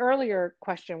to the earlier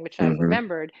question, which I Mm-hmm.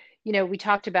 remembered, we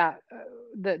talked about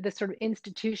the sort of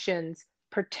institutions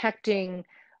protecting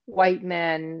white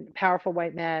men, powerful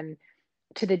white men,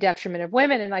 to the detriment of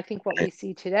women. And I think what we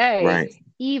see today, Right.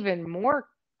 even more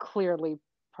clearly,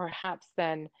 perhaps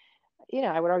than,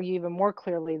 I would argue even more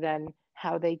clearly than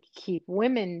how they keep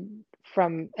women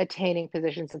from attaining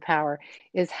positions of power,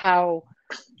 is how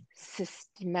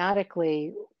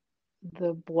systematically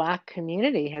the Black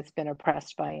community has been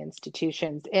oppressed by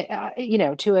institutions, to an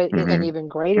Mm-hmm. even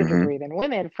greater Mm-hmm. degree than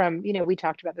women. From, we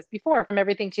talked about this before, from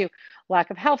everything to lack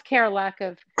of healthcare, lack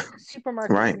of supermarkets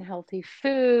Right. and healthy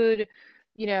food,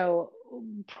 you know,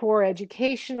 poor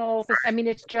educational. I mean,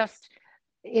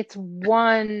 it's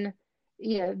one,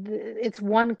 it's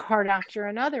one card after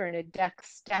another in a deck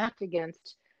stacked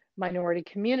against minority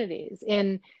communities,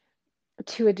 and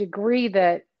to a degree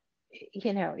that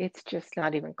it's just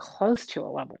not even close to a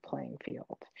level playing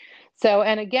field. So,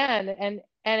 and again,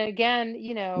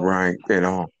 Right. At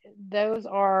all. those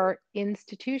are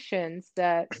institutions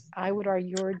that I would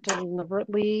argue are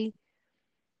deliberately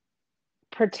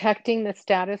protecting the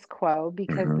status quo,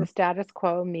 because Mm-hmm. the status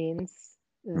quo means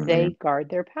Mm-hmm. they guard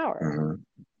their power. Mm-hmm.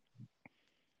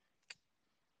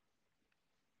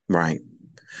 Right.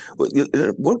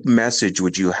 What message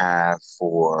would you have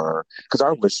for, because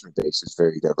our listener base is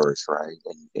very diverse, right?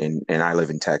 And I live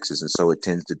in Texas, and so it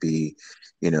tends to be,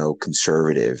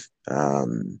 conservative.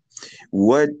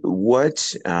 What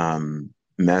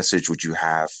message would you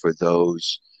have for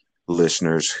those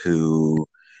listeners who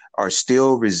are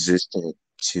still resistant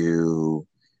to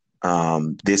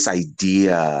this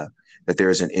idea that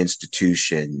there's an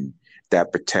institution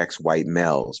that protects white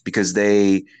males, because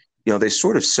they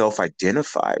sort of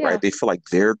self-identify, Yeah, right? They feel like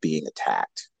they're being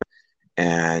attacked,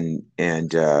 and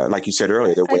like you said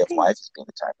earlier, their I way of think life is being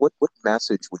attacked. What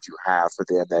message would you have for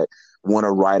them that want to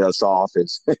write us off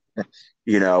as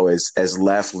as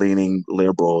left-leaning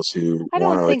liberals who I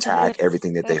want don't to think attack this,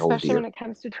 everything that they hold especially when dear? it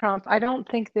comes to Trump, I don't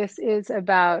think this is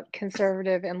about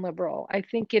conservative and liberal. I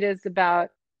think it is about,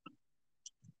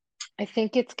 I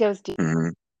think it goes deep, Hmm.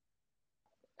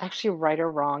 actually, right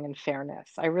or wrong and fairness.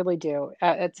 I really do.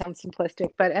 It sounds simplistic,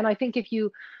 and I think if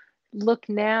you look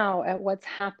now at what's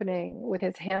happening with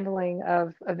his handling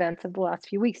of events of the last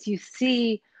few weeks, you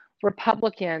see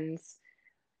Republicans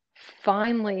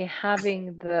finally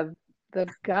having the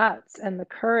guts and the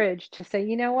courage to say,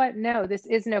 you know what? No, this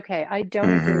isn't okay. I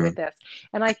don't agree Hmm. with this.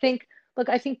 And I think, look,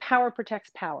 I think power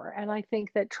protects power. And I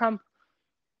think that Trump,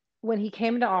 when he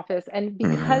came into office, and Hmm.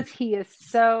 because he is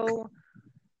so,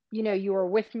 you are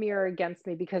with me or against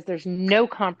me, because there's no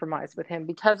compromise with him,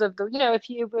 because of the,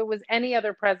 if it was any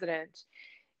other president,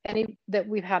 any that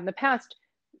we've had in the past,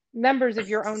 members of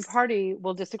your own party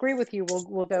will disagree with you,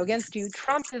 will go against you.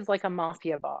 Trump is like a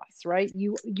mafia boss, right?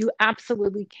 You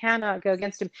absolutely cannot go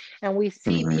against him. And we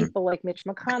see Hmm. people like Mitch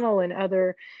McConnell and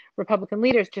other Republican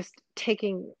leaders just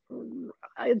taking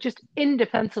just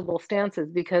indefensible stances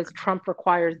because Trump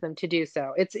requires them to do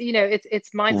so.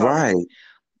 It's mind-boggling. Right.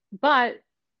 But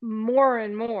more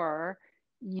and more,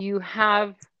 you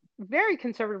have very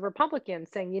conservative Republicans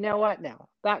saying, you know what, no,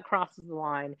 that crosses the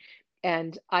line,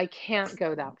 and I can't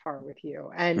go that far with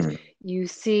you. And Mm. you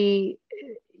see,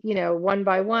 one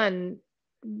by one,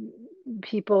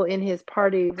 people in his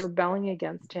party rebelling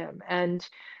against him. And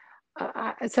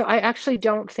so I actually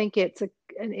don't think it's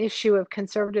an issue of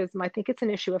conservatism. I think it's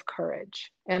an issue of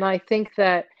courage. And I think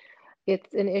that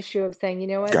it's an issue of saying, you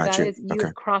know what, Gotcha. you Okay.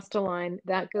 have crossed a line,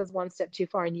 that goes one step too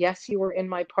far. And yes, you were in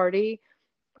my party,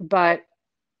 but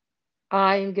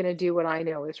I'm going to do what I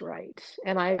know is right.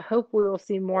 And I hope we will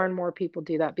see more and more people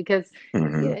do that, because,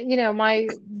 Hmm.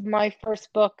 my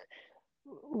first book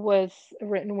was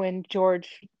written when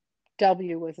George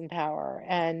W. was in power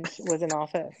and was in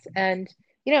office. And,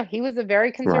 he was a very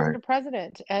Right. conservative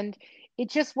president. And it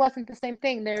just wasn't the same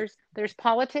thing. There's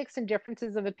politics and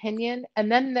differences of opinion.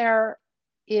 And then there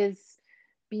is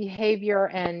behavior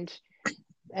and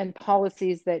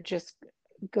policies that just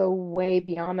go way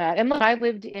beyond that. And look, I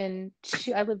lived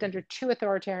under two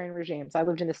authoritarian regimes. I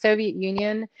lived in the Soviet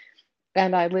Union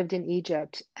and I lived in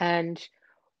Egypt. And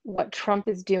what Trump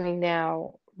is doing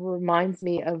now reminds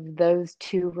me of those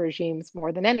two regimes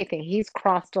more than anything. He's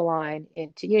crossed a line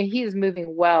into, he is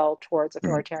moving well towards Mm.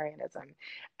 authoritarianism.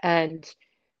 And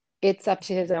it's up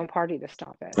to his own party to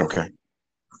stop it. Okay.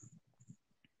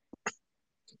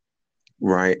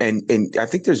 Right. And I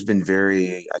think I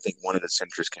think one of the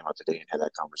senators came out today and had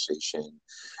that conversation.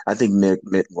 I think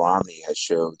Mitt Romney has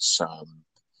showed some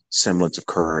semblance of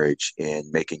courage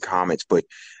in making comments. But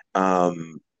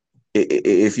um,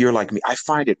 if you're like me, I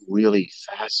find it really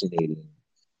fascinating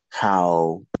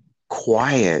how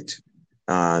quiet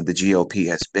the GOP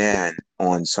has been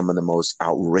on some of the most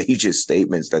outrageous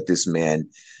statements that this man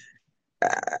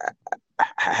uh,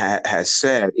 has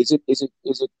said. Is it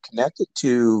connected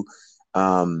to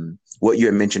what you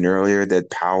had mentioned earlier, that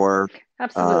power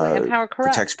Absolutely. And power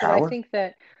protects corrupts. But I power? think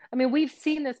that, I mean, we've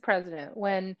seen this president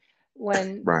when,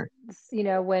 Right.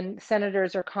 when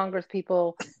senators or Congress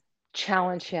people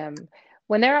challenge him,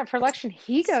 when they're up for election,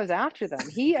 he goes after them.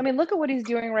 I mean, look at what he's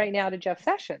doing right now to Jeff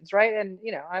Sessions, right? And,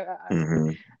 Hmm.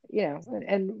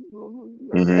 and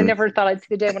I Hmm. never thought I'd see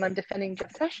the day when I'm defending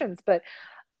Jeff Sessions, but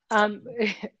um,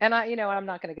 and I'm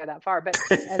not going to go that far, but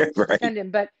as to Right. defend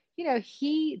him, but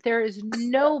there is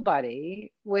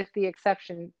nobody, with the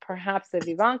exception perhaps of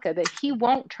Ivanka, that he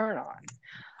won't turn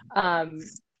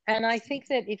on. And I think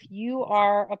that if you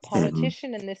are a Hmm.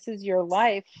 politician and this is your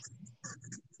life,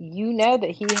 you know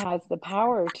that he has the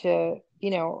power to,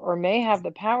 or may have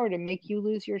the power to make you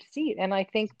lose your seat. And Hmm. I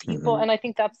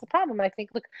think that's the problem. I think,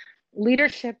 look,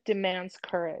 leadership demands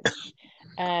courage.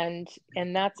 And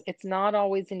it's not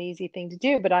always an easy thing to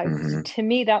do, but Hmm. to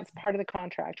me, that's part of the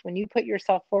contract. When you put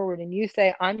yourself forward and you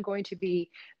say, I'm going to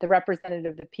be the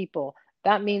representative of the people,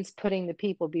 that means putting the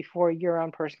people before your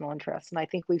own personal interests. And I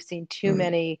think we've seen too Hmm.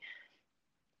 many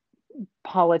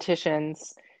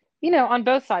politicians, on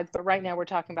both sides, but right now we're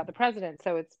talking about the president,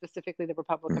 so it's specifically the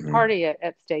Republican Hmm. Party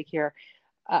at stake here.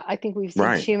 I think we've seen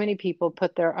Right. too many people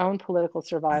put their own political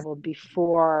survival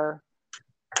before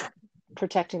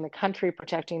protecting the country,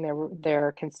 protecting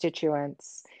their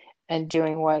constituents, and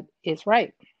doing what is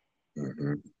right.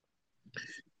 Hmm.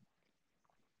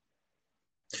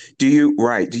 Do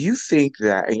you think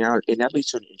that, and that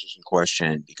leads to an interesting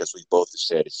question, because we both have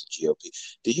said it's the GOP.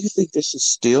 Do you think this is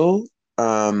still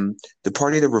the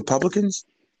party of the Republicans,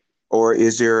 or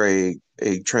is there a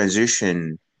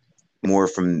transition more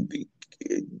from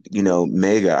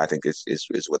MAGA, I think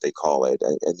is what they call it.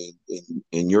 I mean,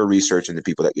 in your research and the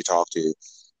people that you talk to,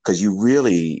 because you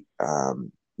really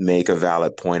make a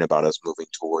valid point about us moving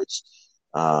towards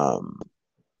um,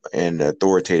 an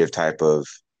authoritative type of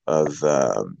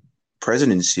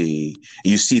presidency.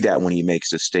 You see that when he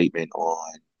makes a statement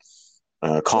on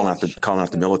Yes, calling out the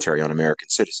yeah. military on American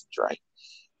citizens, right?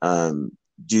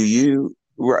 Do you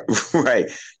right, right?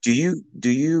 Do you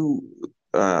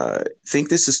think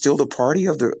this is still the party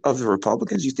of the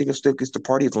Republicans? You think it's the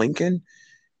party of Lincoln,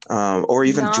 or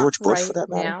even Not George Bush for right that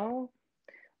matter? now,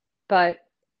 but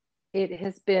it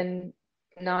has been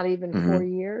not even Hmm. 4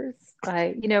 years.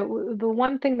 The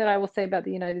one thing that I will say about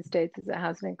the United States is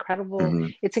Hmm.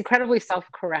 it's incredibly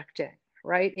self-correcting,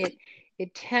 right?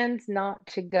 It tends not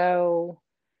to go.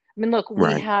 I mean, look, we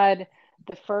Right. had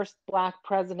the first Black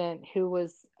president who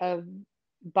was,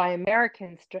 by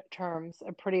American terms,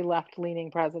 a pretty left-leaning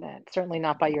president. Certainly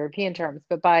not by European terms,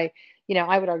 but I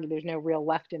would argue there's no real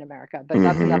left in America, but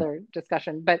that's Hmm. another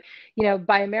discussion. But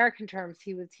by American terms,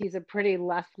 he's a pretty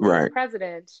left-leaning Right.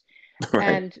 president. Right.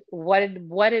 And what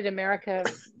did America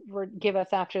give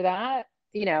us after that?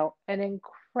 An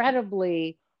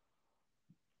incredibly,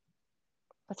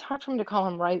 it's hard for me to call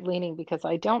him right leaning because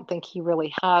I don't think he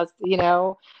really has,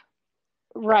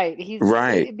 right.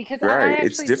 Right. Because I Right.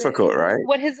 It's actually, difficult, right?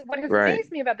 what has Right.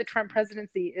 amazed me about the Trump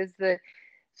presidency is the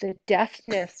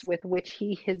deftness with which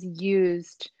he has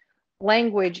used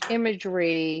language,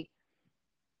 imagery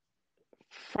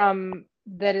from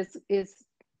that is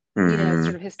Hmm.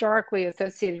 sort of historically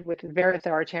associated with very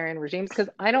authoritarian regimes, because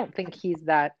I don't think he's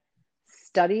that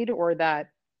studied or that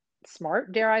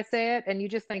smart, dare I say it. And you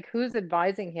just think, who's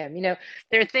advising him? There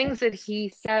are things that he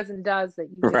says and does that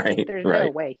you just think Right. there's no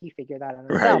Right. way he figured that out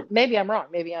himself. Right. Maybe I'm wrong.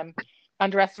 Maybe I'm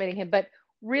underestimating him, but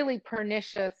really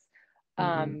pernicious, Hmm.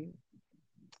 um,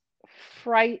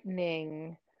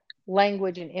 frightening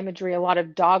language and imagery, a lot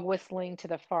of dog whistling to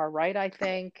the far right, I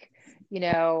think.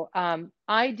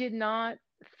 I did not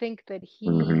think that he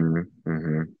Hmm.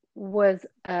 Hmm. was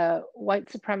a white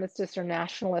supremacist or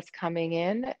nationalist coming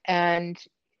in, and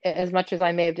as much as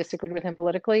I may have disagreed with him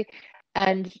politically,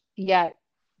 and yet,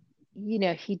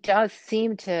 he does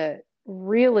seem to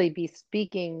really be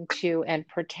speaking to and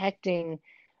protecting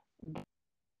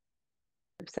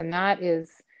groups, and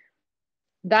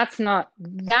that's not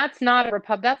Of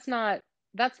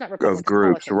Republican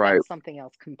groups, politics. right? That's something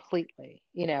else completely.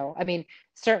 I mean,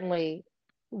 certainly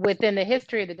within the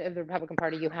history of the Republican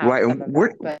Party, you have Right. some And of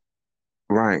what? that, but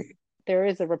Right. there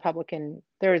is a Republican.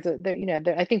 There is a there.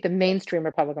 I think the mainstream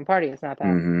Republican Party is not that.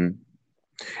 Hmm.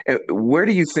 Where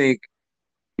do you think?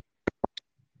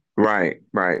 Right,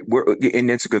 right. And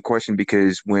that's a good question,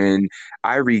 because when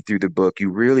I read through the book, you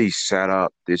really set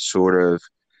up this sort of,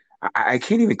 I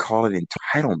can't even call it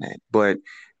entitlement, but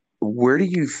where do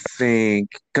you think,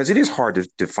 because it is hard to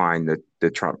define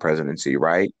the Trump presidency,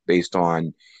 right? Based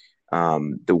on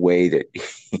the way that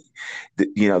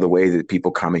the way that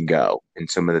people come and go, and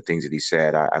some of the things that he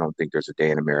said. I don't think there's a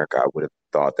day in America I would have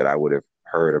thought that I would have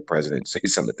heard a president say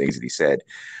some of the things that he said.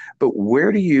 But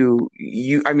where do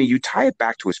I mean, you tie it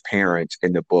back to his parents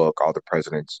in the book, All the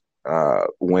President's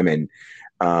Women.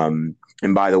 And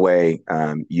by the way,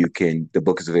 the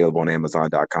book is available on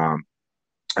Amazon.com.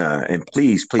 And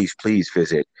please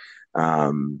visit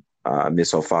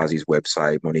Miss Alfazi's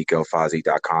website,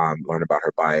 MoniqueElfazi.com. Learn about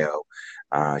her bio.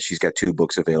 She's got 2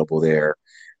 books available there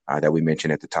that we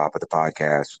mentioned at the top of the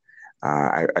podcast.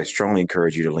 I strongly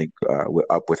encourage you to link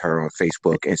up with her on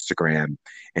Facebook, Instagram,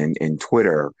 and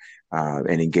Twitter,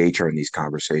 and engage her in these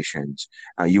conversations.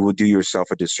 You will do yourself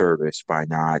a disservice by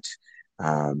not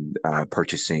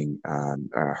purchasing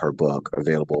her book,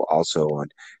 available also on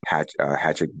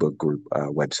Hatchet Book Group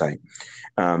website.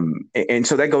 And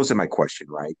so that goes to my question,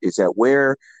 right? Is that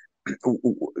where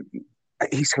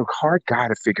he's a hard guy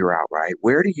to figure out, right?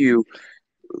 What do you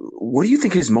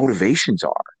think his motivations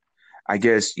are? I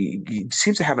guess he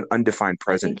seems to have an undefined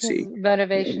presidency. I think his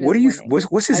motivation what do is you? winning.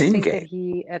 What's his end think game? that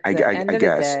he, at the end of the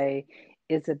day,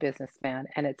 is a businessman,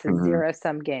 and it's a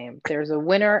zero-sum game. There's a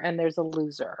winner and there's a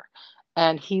loser,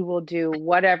 and he will do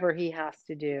whatever he has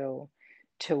to do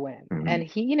to win. And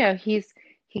he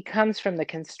comes from the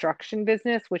construction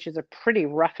business, which is a pretty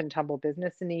rough and tumble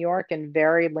business in New York and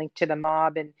very linked to the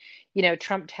mob. And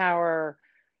Trump Tower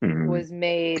was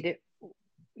made.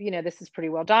 This is pretty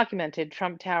well documented.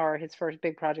 Trump Tower, his first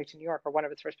big project in New York, or one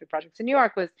of his first big projects in New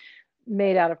York, was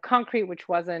made out of concrete, which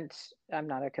wasn't, I'm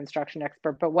not a construction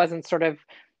expert, but wasn't sort of,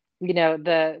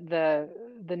 the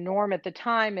norm at the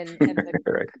time. And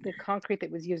the concrete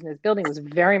that was used in his building was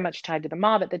very much tied to the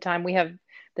mob at the time.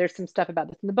 There's some stuff about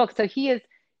this in the book. So he has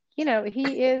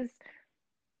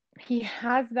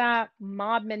that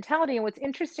mob mentality. And what's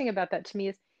interesting about that to me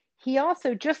is he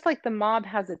also, just like the mob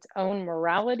has its own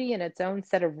morality and its own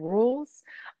set of rules,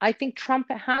 I think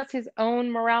Trump has his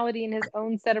own morality and his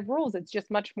own set of rules. It's just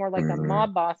much more like a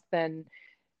mob boss than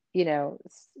anything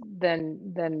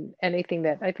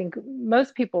that I think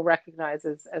most people recognize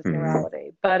as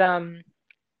morality. But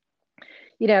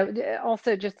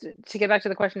also, just to get back to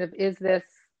the question of, is this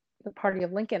the party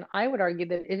of Lincoln? I would argue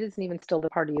that it isn't even still the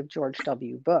party of George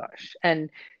W. Bush. And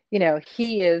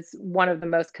he is one of the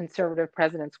most conservative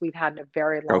presidents we've had in a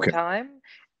very long time.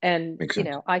 And,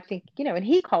 I think, and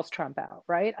he calls Trump out,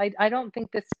 right? I don't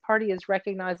think this party is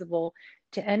recognizable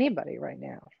to anybody right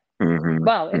now.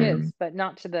 Well, it is, but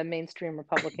not to the mainstream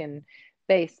Republican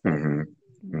base that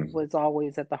was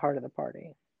always at the heart of the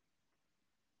party.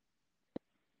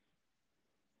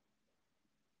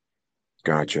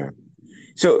 Gotcha.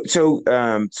 So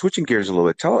switching gears a little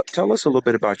bit, tell us a little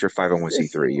bit about your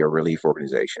 501c3, your relief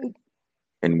organization,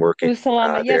 and working.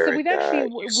 Usalama, yeah. So we've actually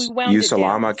we wound it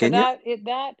down. So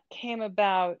that came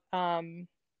about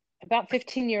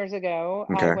 15 years ago,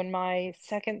 when my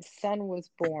second son was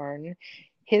born.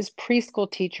 His preschool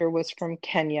teacher was from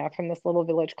Kenya, from this little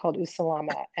village called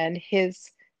Usalama, and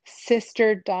his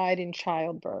sister died in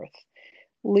childbirth,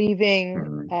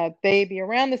 leaving a baby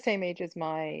around the same age as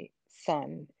my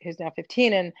son, who's now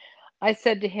 15. And I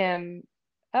said to him,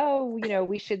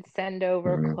 we should send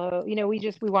over clothes.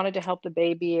 We wanted to help the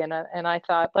baby. And I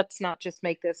thought, let's not just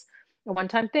make this a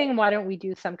one-time thing. Why don't we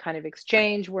do some kind of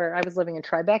exchange? Where I was living in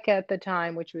Tribeca at the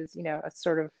time, which was, a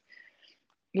sort of,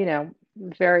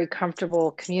 very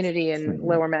comfortable community in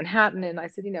Lower Manhattan. And I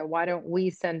said, why don't we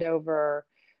send over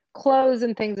clothes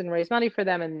and things and raise money for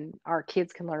them, and our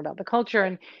kids can learn about the culture.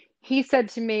 And he said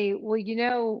to me,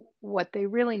 well, what they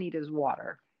really need is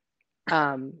water.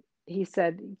 He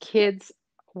said, kids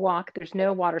walk, there's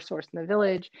no water source in the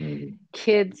village.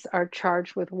 Kids are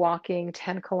charged with walking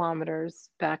 10 kilometers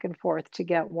back and forth to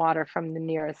get water from the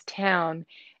nearest town,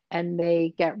 and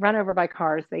they get run over by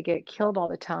cars. They get killed all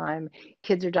the time.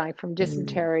 Kids are dying from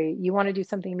dysentery. You want to do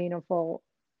something meaningful,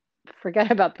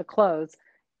 forget about the clothes.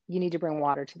 You need to bring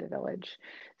water to the village.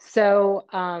 So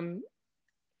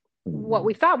what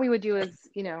we thought we would do is,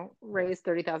 raise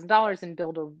 $30,000 and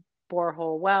build a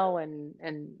borehole well, and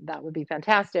that would be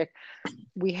fantastic.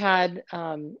 We had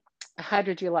a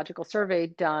hydrogeological survey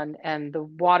done, and the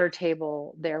water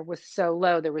table there was so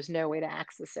low, there was no way to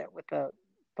access it with a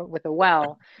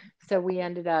well. So we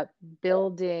ended up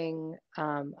building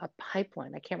a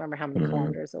pipeline. I can't remember how many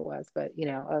kilometers it was, but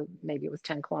maybe it was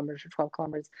 10 kilometers or 12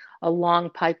 kilometers, a long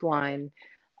pipeline,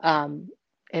 and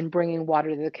bringing water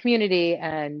to the community.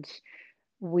 And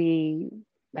we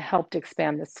helped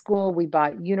expand the school. We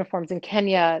bought uniforms. In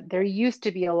Kenya, there used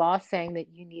to be a law saying that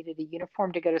you needed a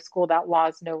uniform to go to school. That law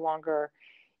is no longer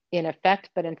in effect,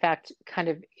 but in fact, kind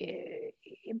of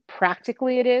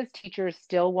practically it is. Teachers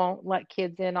still won't let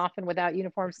kids in often without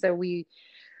uniforms. So we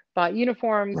bought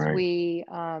uniforms. Right. We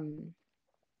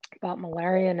bought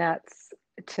malaria nets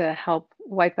to help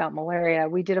wipe out malaria.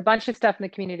 We did a bunch of stuff in the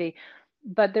community,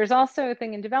 but there's also a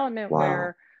thing in development Wow.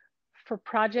 where for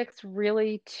projects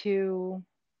really to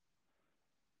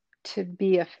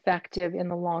be effective in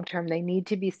the long term, they need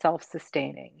to be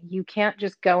self-sustaining. You can't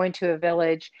just go into a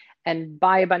village and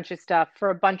buy a bunch of stuff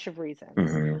for a bunch of reasons.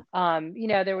 Hmm.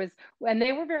 There was, and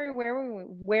they were very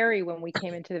wary when we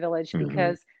came into the village Hmm.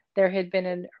 because there had been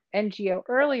an NGO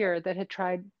earlier that had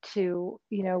tried to,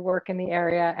 work in the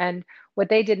area. And what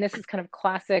they did, and this is kind of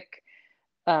classic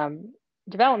um,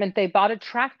 development, they bought a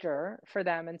tractor for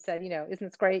them and said, isn't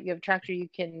this great? You have a tractor, you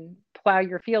can plow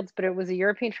your fields. But it was a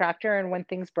European tractor. And when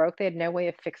things broke, they had no way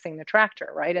of fixing the tractor,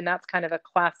 right? And that's kind of a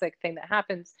classic thing that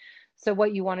happens. So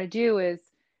what you want to do is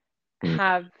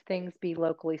have things be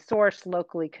locally sourced,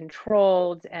 locally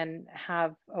controlled, and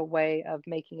have a way of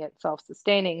making it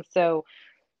self-sustaining. So,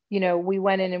 we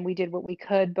went in and we did what we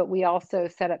could, but we also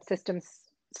set up systems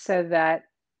so that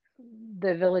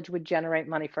the village would generate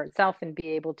money for itself and be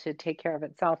able to take care of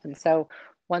itself. And so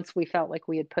once we felt like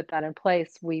we had put that in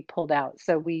place, we pulled out.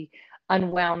 So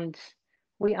unwound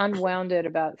we unwound it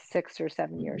about 6 or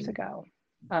 7 years ago.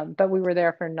 But we were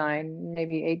there for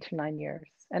maybe 8 to 9 years.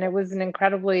 And it was an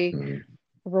incredibly Hmm.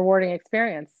 rewarding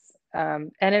experience.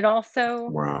 And it also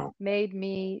Wow. made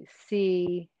me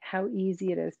see how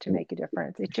easy it is to make a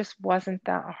difference. It just wasn't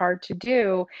that hard to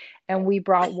do. And we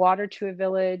brought water to a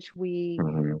village. We,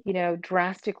 Hmm.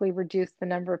 drastically reduced the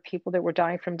number of people that were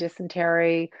dying from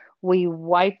dysentery. We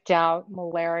wiped out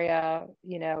malaria.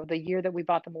 The year that we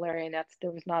bought the malaria nets,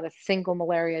 there was not a single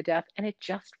malaria death. And it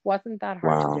just wasn't that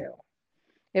hard to Wow. do.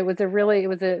 It was a really, it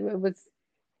was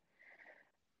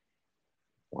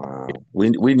Wow. We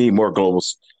need more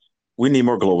we need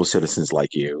more global citizens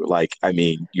like you. Like, I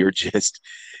mean,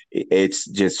 it's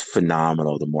just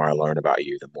phenomenal. The more I learn about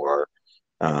you, the more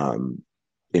um,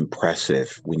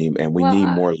 impressive we well, need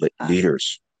more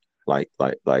leaders like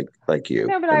you.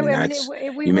 no, but I mean, I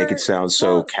mean, we you make it were, sound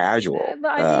so well, casual,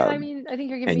 I think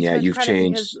you're giving and me too yet much you've credit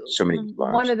changed because so many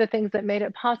one lives. of the things that made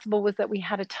it possible was that we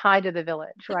had a tie to the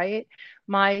village, right?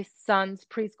 My son's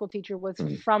preschool teacher was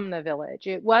Mm. from the village.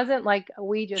 It wasn't like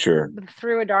we just Sure.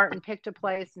 threw a dart and picked a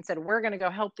place and said, we're going to go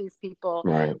help these people.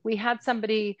 Right. We had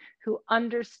somebody who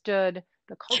understood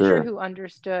the culture, Sure. who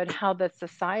understood how the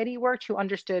society worked, who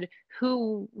understood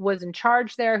who was in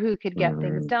charge there, who could get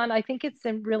things Hmm. done. I think it's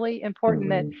really important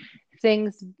that Hmm.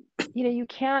 things, you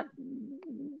can't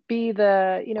be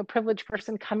the, privileged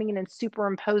person coming in and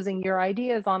superimposing your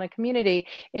ideas on a community.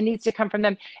 It needs to come from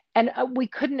them. And we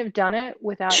couldn't have done it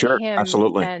without Sure. him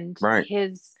Absolutely. and Right.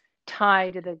 his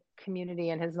tie to the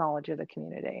community and his knowledge of the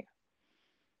community.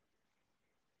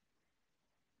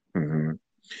 Hmm.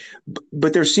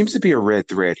 But there seems to be a red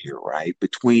thread here, right,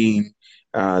 between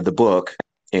the book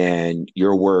and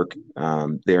your work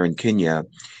there in Kenya,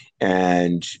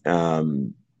 and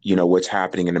what's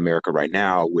happening in America right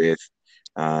now with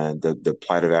the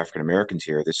plight of African Americans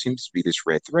here. There seems to be this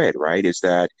red thread, right? Is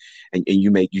that, and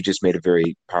you just made a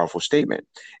very powerful statement,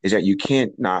 is that you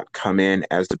can't not come in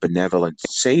as the benevolent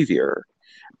savior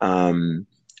um,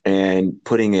 and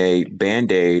putting a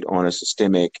band-aid on a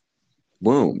systemic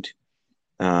wound.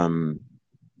 Um,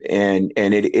 and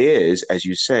it is, as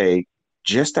you say,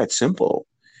 just that simple,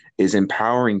 is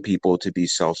empowering people to be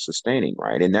self-sustaining,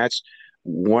 right? And that's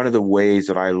one of the ways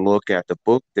that I look at the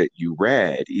book that you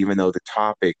read, even though the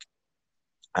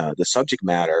subject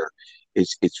matter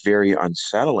it's very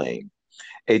unsettling.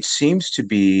 It seems to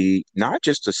be not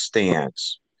just a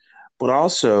stance, but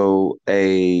also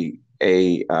a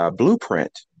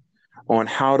blueprint on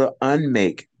how to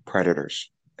unmake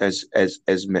predators as as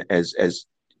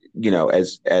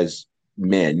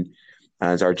men,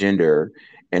 as our gender,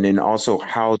 and then also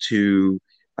how to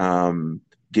um,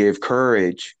 give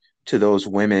courage to those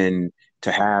women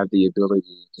to have the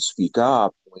ability to speak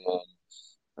up when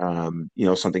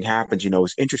something happens.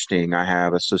 It's interesting. I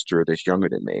have a sister that's younger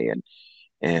than me,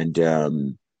 and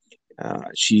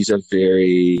she's a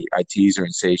very, I tease her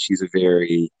and say she's a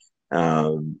very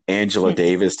Angela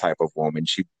Davis type of woman.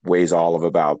 She weighs all of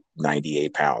about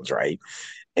 98 pounds, right?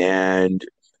 And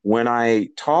when I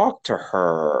talk to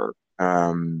her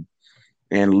and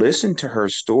listen to her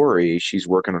story, she's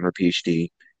working on her PhD,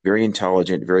 very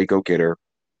intelligent, very go-getter,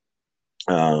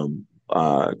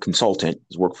 consultant,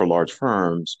 has worked for large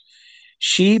firms.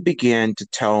 She began to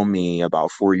tell me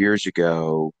about 4 years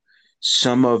ago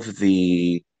some of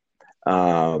the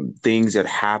things that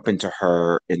happened to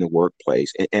her in the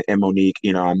workplace. And Monique,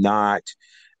 I'm not,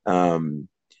 um,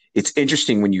 it's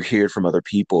interesting when you hear it from other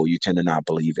people, you tend to not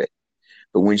believe it.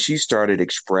 But when she started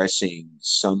expressing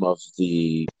some of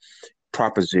the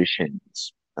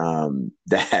propositions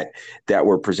that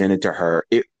were presented to her,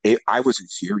 I was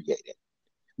infuriated.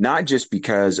 Not just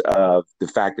because of the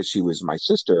fact that she was my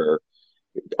sister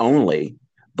only,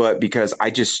 but because I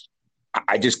just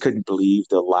couldn't believe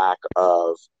the lack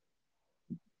of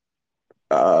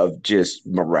just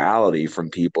morality from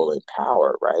people in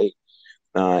power, right?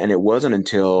 And it wasn't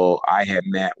until I had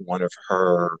met one of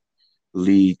her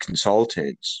lead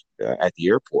consultants at the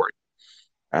airport,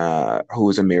 who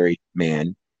was a married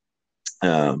man,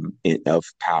 of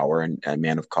power and a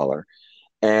man of color.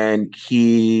 And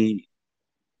the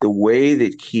way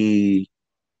that he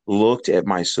looked at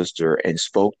my sister and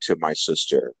spoke to my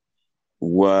sister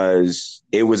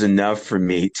it was enough for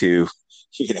me to,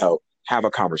 have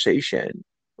a conversation,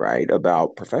 right,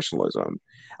 about professionalism.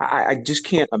 I just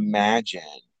can't imagine.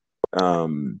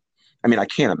 Um, I mean, I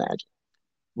can't imagine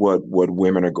what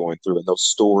women are going through and those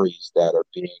stories that are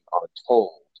being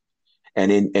untold.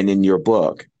 And in your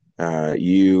book, that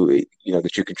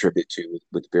you contribute to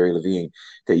with Barry Levine,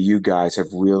 that you guys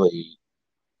have really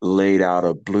laid out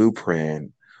a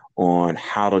blueprint on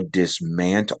how to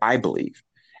dismantle, I believe,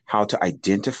 how to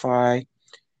identify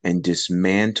and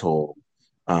dismantle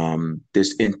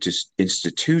this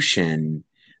institution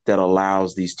that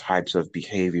allows these types of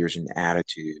behaviors and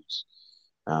attitudes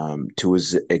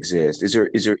exist. Is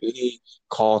there any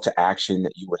call to action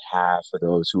that you would have for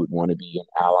those who would want to be an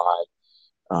ally,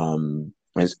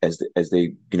 as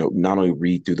they not only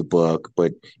read through the book,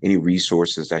 but any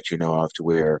resources that you know of to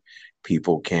where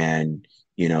people can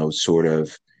sort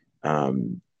of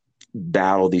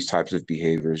battle these types of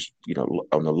behaviors,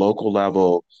 on the local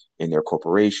level, in their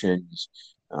corporations,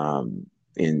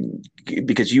 in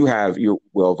because you're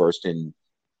well versed in,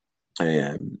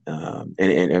 and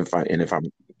if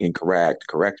I'm incorrect,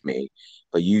 correct me,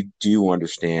 but you do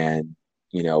understand,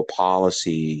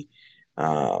 policy,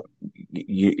 from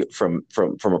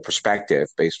a perspective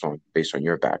based on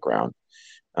your background.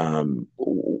 Um,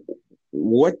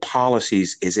 what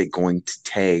policies is it going to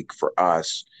take for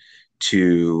us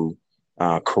to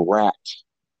correct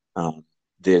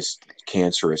this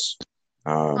cancerous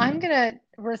I'm going to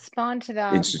respond to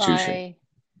that institution by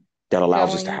that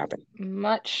allows this to going happen?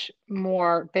 much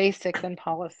more basic than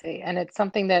policy. And it's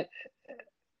something that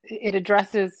it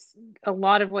addresses a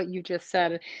lot of what you just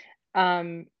said.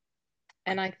 And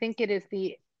I think it is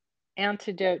the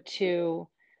antidote to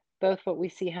both what we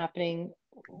see happening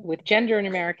with gender in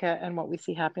America and what we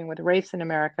see happening with race in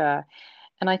America.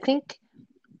 And I think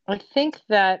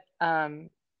that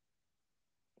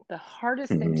the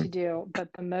hardest thing Mm-hmm. to do, but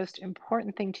the most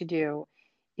important thing to do,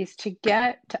 is to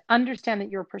get to understand that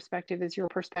your perspective is your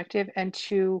perspective and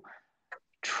to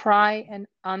try and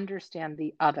understand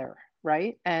the other,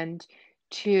 right? And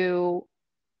to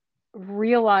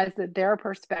realize that their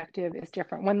perspective is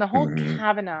different. When the whole Mm-hmm.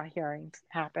 Kavanaugh hearings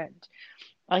happened,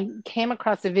 I came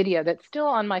across a video that's still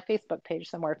on my Facebook page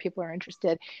somewhere if people are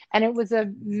interested. And it was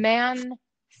a man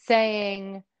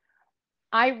saying,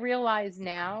 I realize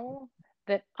now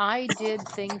that I did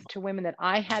things to women, that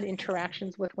I had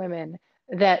interactions with women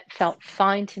that felt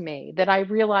fine to me, that I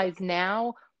realize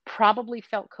now probably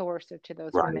felt coercive to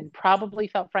those Right. women, probably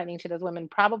felt frightening to those women,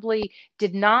 probably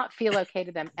did not feel okay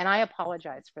to them. And I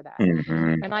apologize for that.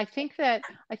 Mm-hmm. And I think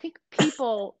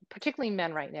people, particularly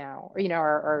men right now,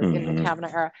 or in the Mm-hmm.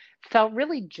 Kavanaugh era, felt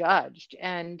really judged.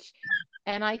 And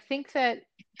I think that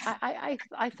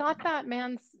I thought that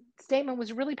man's statement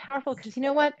was really powerful because you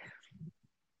know what?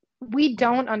 We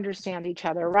don't understand each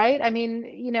other, right? I mean,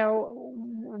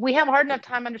 we have a hard enough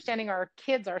time understanding our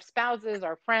kids, our spouses,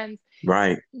 our friends.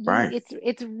 Right. You Right.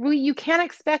 it's really, you can't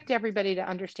expect everybody to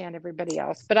understand everybody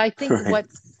else. But I think Right.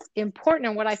 what's important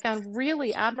and what I found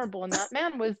really admirable in that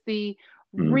man was the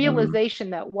Mm-hmm.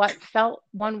 realization that what felt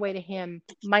one way to him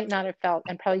might not have felt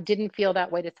and probably didn't feel that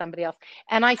way to somebody else.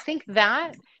 And I think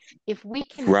that if we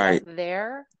can get Right.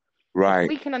 there, if Right.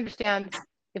 we can understand,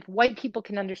 if white people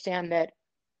can understand that,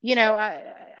 I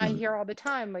Mm-hmm. hear all the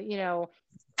time,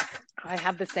 I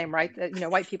have the same rights,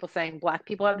 white people saying black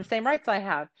people have the same rights I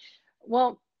have.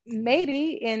 Well,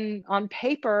 maybe in on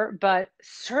paper, but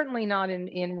certainly not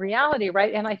in reality,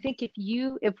 right? And I think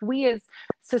if we as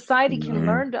society can Mm-hmm.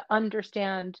 learn to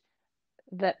understand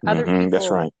that other Mm-hmm. That's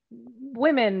people, right.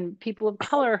 women, people of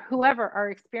color, whoever, are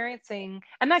experiencing,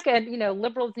 and that could,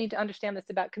 liberals need to understand this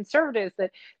about conservatives,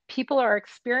 that people are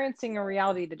experiencing a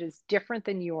reality that is different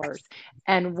than yours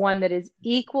and one that is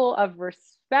equal of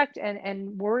respect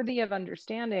and worthy of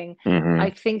understanding. Mm-hmm.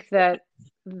 I think that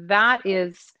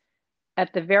is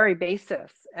at the very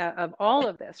basis of all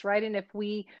of this, right? And if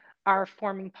we are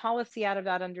forming policy out of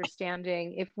that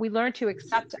understanding, if we learn to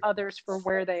accept others for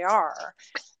where they are,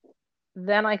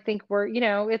 then I think we're,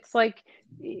 it's like,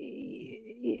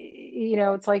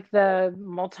 it's like the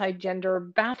multi-gender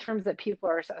bathrooms that people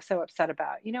are so upset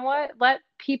about. You know what? Let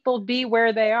people be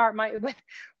where they are.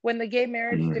 When the gay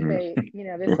marriage debate,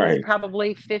 this was Right.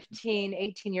 probably 15,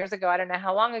 18 years ago. I don't know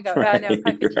how long ago. Right. No,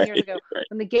 probably 15 years Right. ago,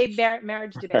 when the gay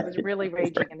marriage debate was really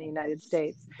raging in the United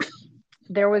States.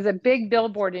 There was a big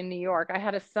billboard in New York. I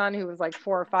had a son who was like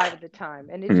 4 or 5 at the time,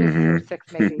 and it just, or 6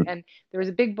 maybe. And there was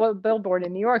a big billboard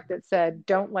in New York that said,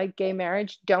 "Don't like gay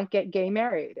marriage, don't get gay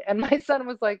married." And my son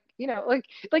was like, like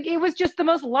it was just the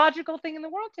most logical thing in the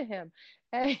world to him.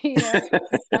 And,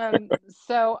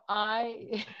 so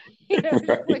I,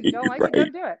 just like, don't like it,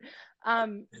 don't do it.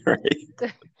 Right.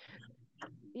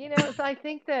 So I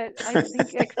think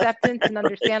acceptance and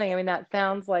understanding, I mean, that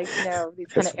sounds like, these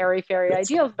kind of airy fairy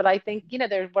ideals, but I think,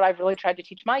 there's what I've really tried to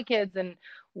teach my kids and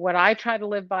what I try to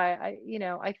live by. I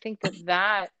think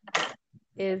that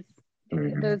is,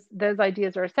 those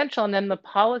ideas are essential. And then the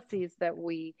policies that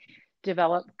we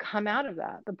develop come out of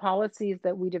that. The policies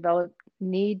that we develop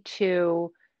need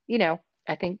to, I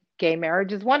think gay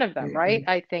marriage is one of them, right?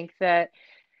 I think that,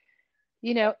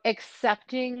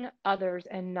 accepting others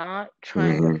and not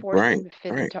trying to force Right. them to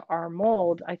fit Right. into our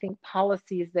mold. I think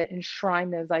policies that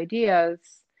enshrine those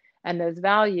ideas and those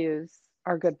values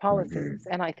are good policies.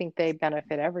 And I think they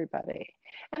benefit everybody.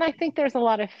 And I think there's a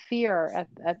lot of fear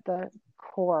at the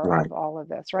core Right. of all of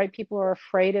this, right? People are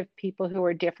afraid of people who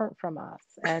are different from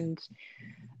us. And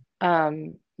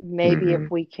maybe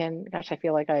if we can, gosh, I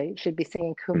feel like I should be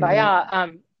singing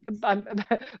Kumbaya.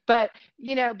 But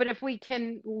if we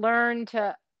can learn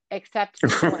to accept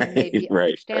people and maybe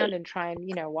understand and try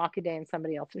and walk a day in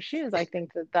somebody else's shoes, I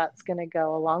think that's going to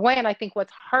go a long way. And I think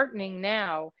what's heartening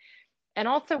now, and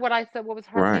also what I said, what was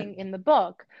heartening in the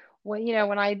book, when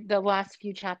the last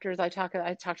few chapters, I talk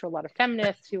to a lot of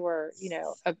feminists who are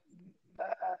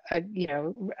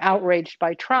outraged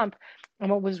by Trump. And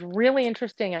what was really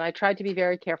interesting, and I tried to be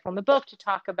very careful in the book to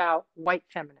talk about white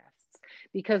feminists,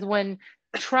 because when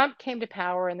Trump came to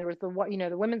power and there was the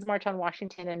Women's March on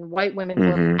Washington and white women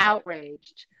were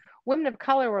outraged, women of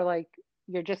color were like,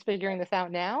 "You're just figuring this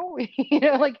out now?"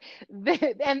 And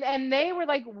they were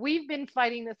like, "We've been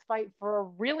fighting this fight for a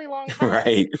really long time."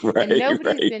 Right. And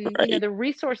nobody's been, the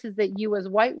resources that you as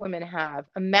white women have,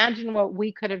 imagine what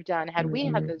we could have done had we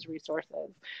had those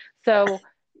resources. So,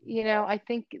 I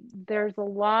think there's a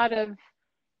lot of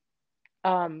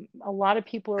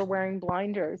people are wearing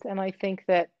blinders. And I think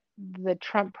that the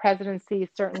Trump presidency,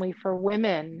 certainly for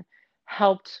women,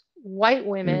 helped white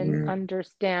women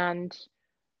understand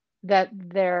that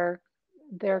their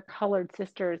colored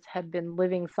sisters had been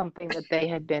living something that they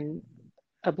had been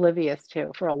oblivious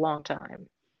to for a long time.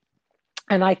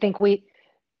 And I think I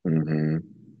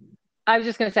was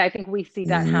just going to say, I think we see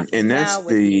that happening now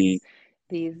with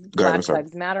these Black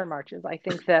Lives Matter marches. I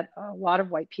think that a lot of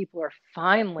white people are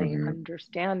finally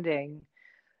understanding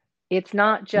it's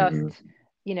not just,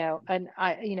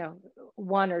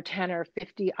 one or 10 or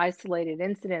 50 isolated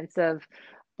incidents of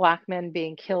Black men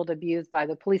being killed, abused by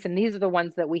the police. And these are the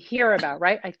ones that we hear about,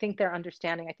 right? I think they're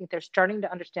understanding. I think they're starting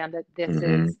to understand that this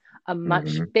is a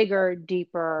much bigger,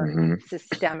 deeper,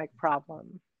 systemic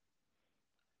problem.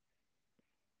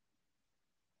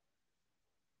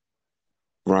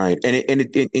 Right. And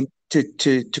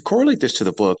to correlate this to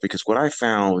the book, because what I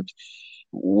found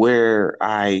where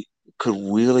I could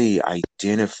really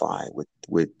identify with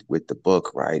the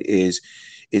book, right, is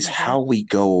how we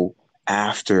go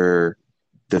after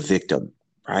the victim,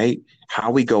 right?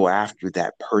 How we go after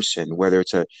that person, whether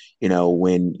it's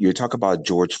when you talk about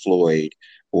George Floyd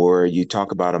or you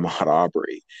talk about Ahmaud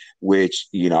Arbery, which,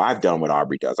 I've done what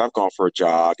Arbery does. I've gone for a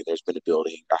jog and there's been a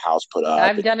building, a house put up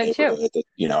I've in done the it too. neighborhood that,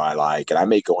 I like, and I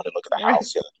may go in and look at the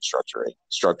house,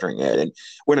 structuring it. And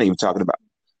we're not even talking about,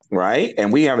 right?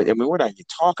 And we're not even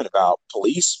talking about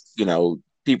police,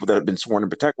 people that have been sworn to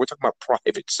protect. We're talking about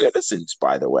private citizens,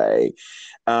 by the way.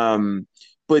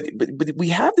 But we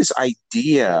have this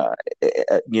idea,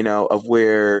 of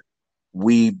where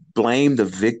we blame the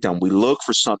victim. We look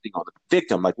for something on the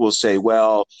victim. Like we'll say,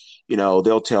 well,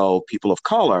 they'll tell people of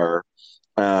color,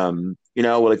 well,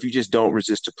 if you just don't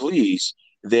resist the police,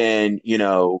 then,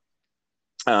 you'll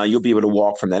be able to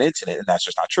walk from that incident. And that's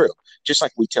just not true. Just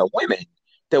like we tell women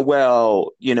that,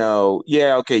 well,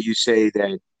 yeah, okay, you say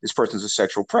that this person's a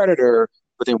sexual predator,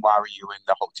 but then why were you in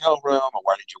the hotel room, or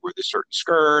why did you wear this certain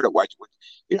skirt, or why did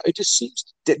you, it just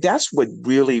seems that's what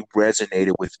really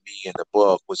resonated with me in the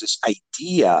book, was this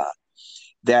idea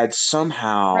that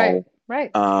somehow, right.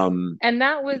 And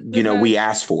that was, we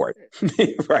asked for it,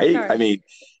 right? Sorry. I mean,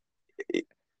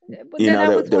 But then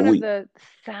that was that one of we. the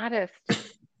saddest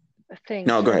things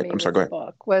No, go for ahead. me I'm sorry. with Go the ahead.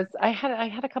 book was I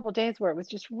had a couple of days where it was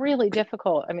just really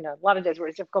difficult. I mean, a lot of days where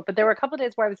it was difficult, but there were a couple of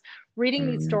days where I was reading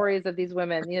these Hmm. stories of these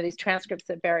women, these transcripts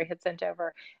that Barry had sent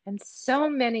over, and so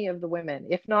many of the women,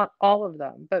 if not all of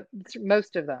them, but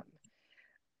most of them,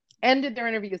 ended their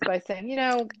interviews by saying,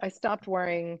 I stopped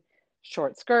wearing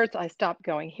short skirts, I stopped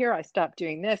going here, I stopped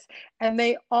doing this, and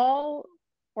they all,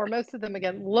 or most of them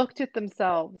again, looked at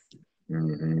themselves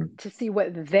Hmm. to see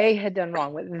what they had done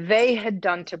wrong, what they had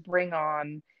done to bring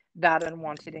on that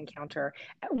unwanted encounter.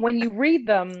 When you read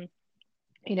them,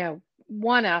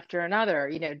 one after another,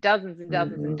 dozens and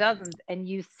dozens and Hmm. dozens, and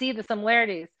you see the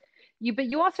similarities, but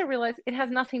you also realize it has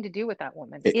nothing to do with that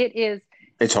woman. It, It is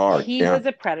it's hard. he Yeah. was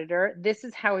a predator. This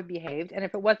is how he behaved. And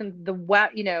if it wasn't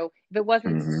if it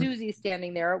wasn't Hmm. Susie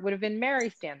standing there, it would have been Mary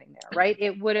standing there, right?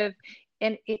 It would have,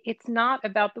 and it's not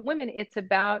about the women. It's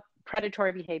about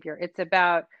predatory behavior. It's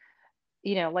about,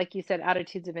 like you said,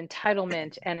 attitudes of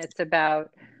entitlement, and it's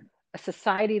about a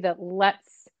society that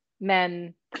lets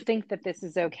men think that this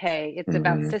is okay. It's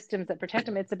about Hmm. systems that protect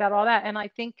them. It's about all that. And I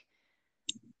think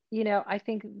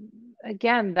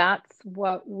again, that's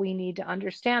what we need to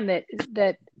understand,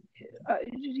 that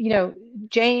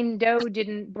Jane Doe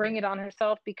didn't bring it on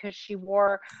herself because she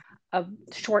wore a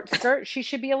short skirt. She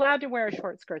should be allowed to wear a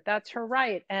short skirt. That's her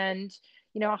right. And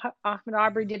Ahmaud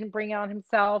Arbery didn't bring it on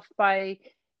himself by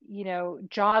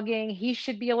jogging. He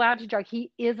should be allowed to jog.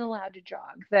 He is allowed to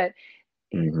jog.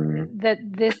 Hmm. That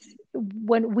this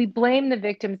When we blame the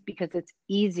victims because it's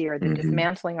easier than Hmm.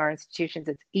 dismantling our institutions,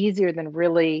 it's easier than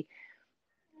really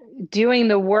doing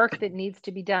the work that needs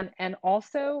to be done. And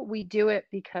also, we do it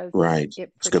because Right.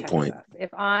 it It's a good protects point. us.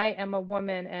 If I am a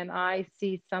woman and I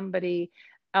see somebody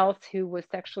else who was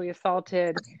sexually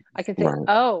assaulted, I can say, Right.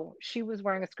 oh, she was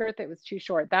wearing a skirt that was too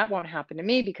short. That won't happen to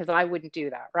me because I wouldn't do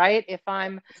that, right? If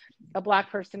I'm a Black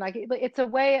person, it's a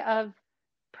way of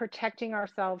protecting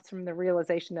ourselves from the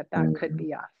realization that that could Hmm.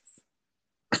 be us.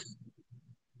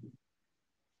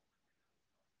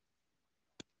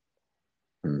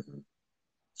 Hmm.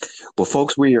 Well,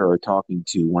 folks, we are talking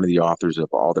to one of the authors of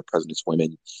All the President's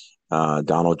Women,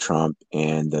 Donald Trump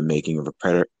and the Making of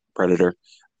a Predator.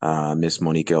 Miss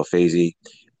Monique Elfaizi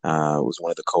was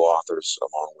one of the co-authors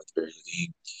along with Barry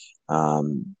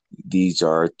Levine. These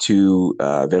are two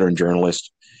veteran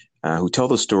journalists who tell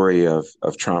the story of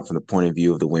Trump from the point of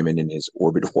view of the women in his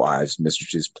orbit wives,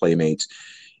 mistresses, playmates,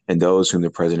 and those whom the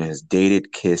president has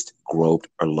dated, kissed, groped,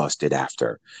 or lusted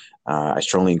after. I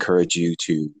strongly encourage you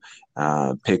to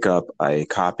pick up a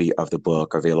copy of the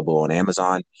book, available on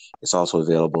Amazon. It's also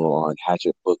available on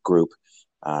Hatchet Book Group,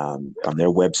 on their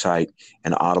website,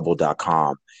 and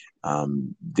audible.com.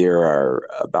 There are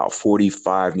about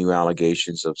 45 new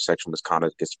allegations of sexual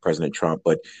misconduct against President Trump.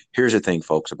 But here's the thing,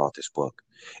 folks, about this book.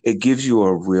 It gives you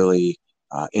a really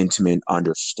intimate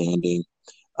understanding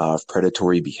of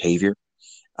predatory behavior.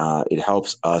 It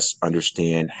helps us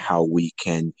understand how we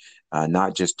can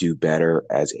not just do better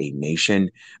as a nation,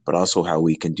 but also how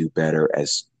we can do better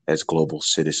as global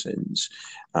citizens.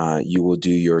 You will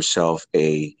do yourself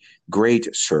a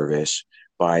great service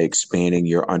by expanding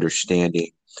your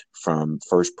understanding from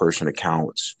first person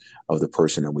accounts of the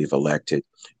person that we've elected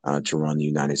to run the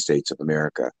United States of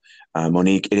America.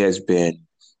 Monique, it has been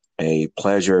a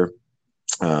pleasure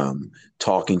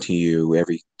talking to you.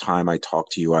 Every time I talk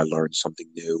to you, I learn something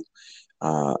new,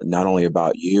 not only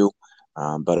about you,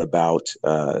 but about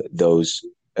those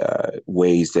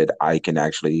ways that I can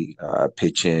actually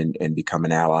pitch in and become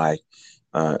an ally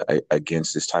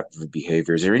against this type of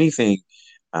behavior. Is there anything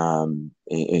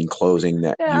in closing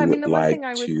that Yeah, you I mean, would the one like thing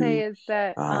I would say to is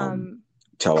that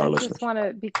tell I our just listeners? want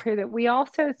to be clear that we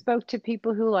also spoke to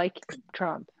people who like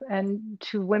Trump and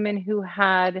to women who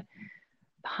had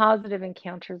positive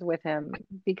encounters with him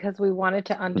because we wanted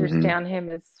to Hmm. understand him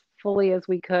as fully as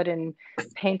we could and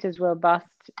paint as robust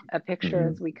a picture Hmm.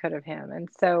 as we could of him. And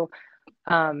so,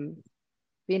 um,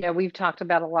 we've talked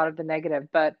about a lot of the negative,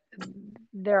 but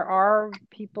there are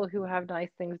people who have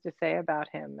nice things to say about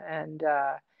him, and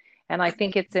I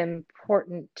think it's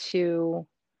important to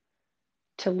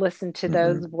listen to Hmm.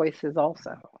 those voices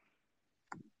also.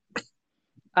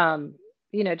 Um,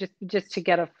 just to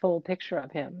get a full picture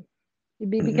of him, Hmm.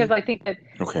 because I think that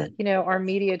Okay. our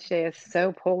media today is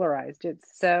so polarized.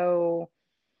 It's so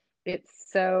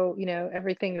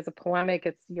everything is a polemic.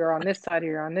 It's you're on this side or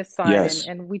you're on this side, and Yes.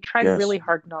 and we tried Yes. really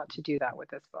hard not to do that with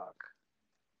this book.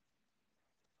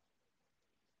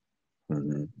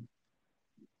 Hmm.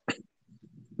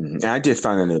 And I did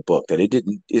find in the book that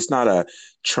it's not a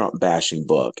Trump bashing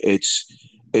book.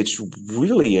 it's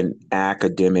really an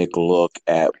academic look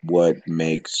at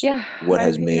Yeah, what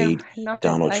has you know, made nothing.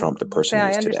 Donald I Trump the will person say he I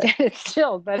is today. understand it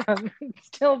still, but it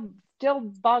still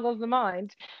boggles the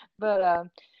mind. But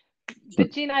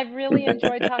Gene, I've really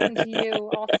enjoyed talking to you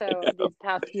also these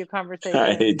past few It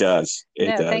conversations. does. It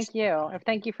No, does. thank you.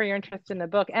 Thank you for your interest in the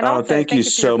book, and Oh, also thank you thank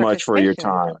you for your so much for your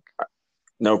participation in the time. book.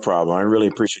 No problem. I really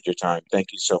appreciate your time.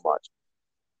 Thank you so much.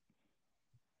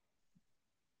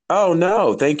 Oh,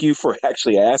 no, thank you for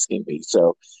actually asking me.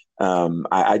 So,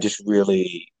 I just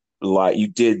really like you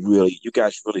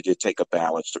guys really did take a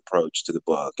balanced approach to the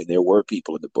book. And there were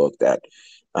people in the book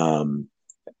um,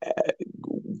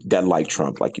 that like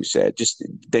Trump, like you said. Just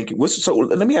thank you. So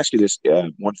let me ask you this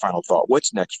one final thought.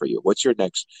 What's next for you? What's your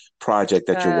next project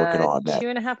that you're working on? That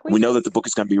 2.5 weeks. we know that the book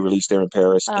is going to be released there in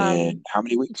Paris Um, in how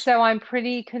many weeks? so I'm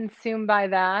pretty consumed by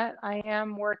that. I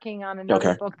am working on another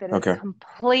Okay. book that is Okay.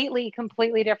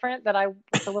 completely different that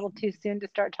it's a little too soon to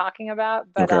start talking about,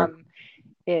 but Okay.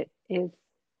 it is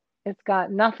it's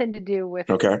got nothing to do with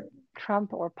Okay.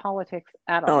 Trump or politics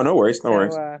at Oh, all. no worries. No So,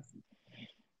 worries.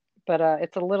 but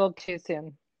it's a little too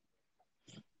soon.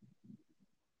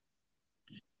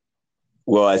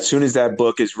 Well, as soon as that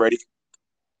book is ready,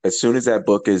 as soon as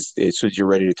you're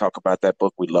ready to talk about that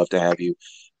book, we'd love to have you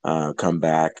come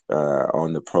back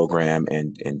on the program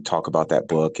and talk about that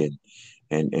book and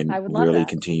I would love really that.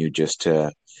 continue just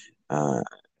to uh,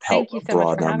 help Thank you so much for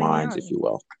broaden our having me minds, if on. you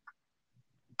will.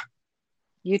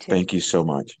 You too. Thank you so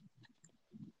much.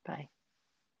 Bye.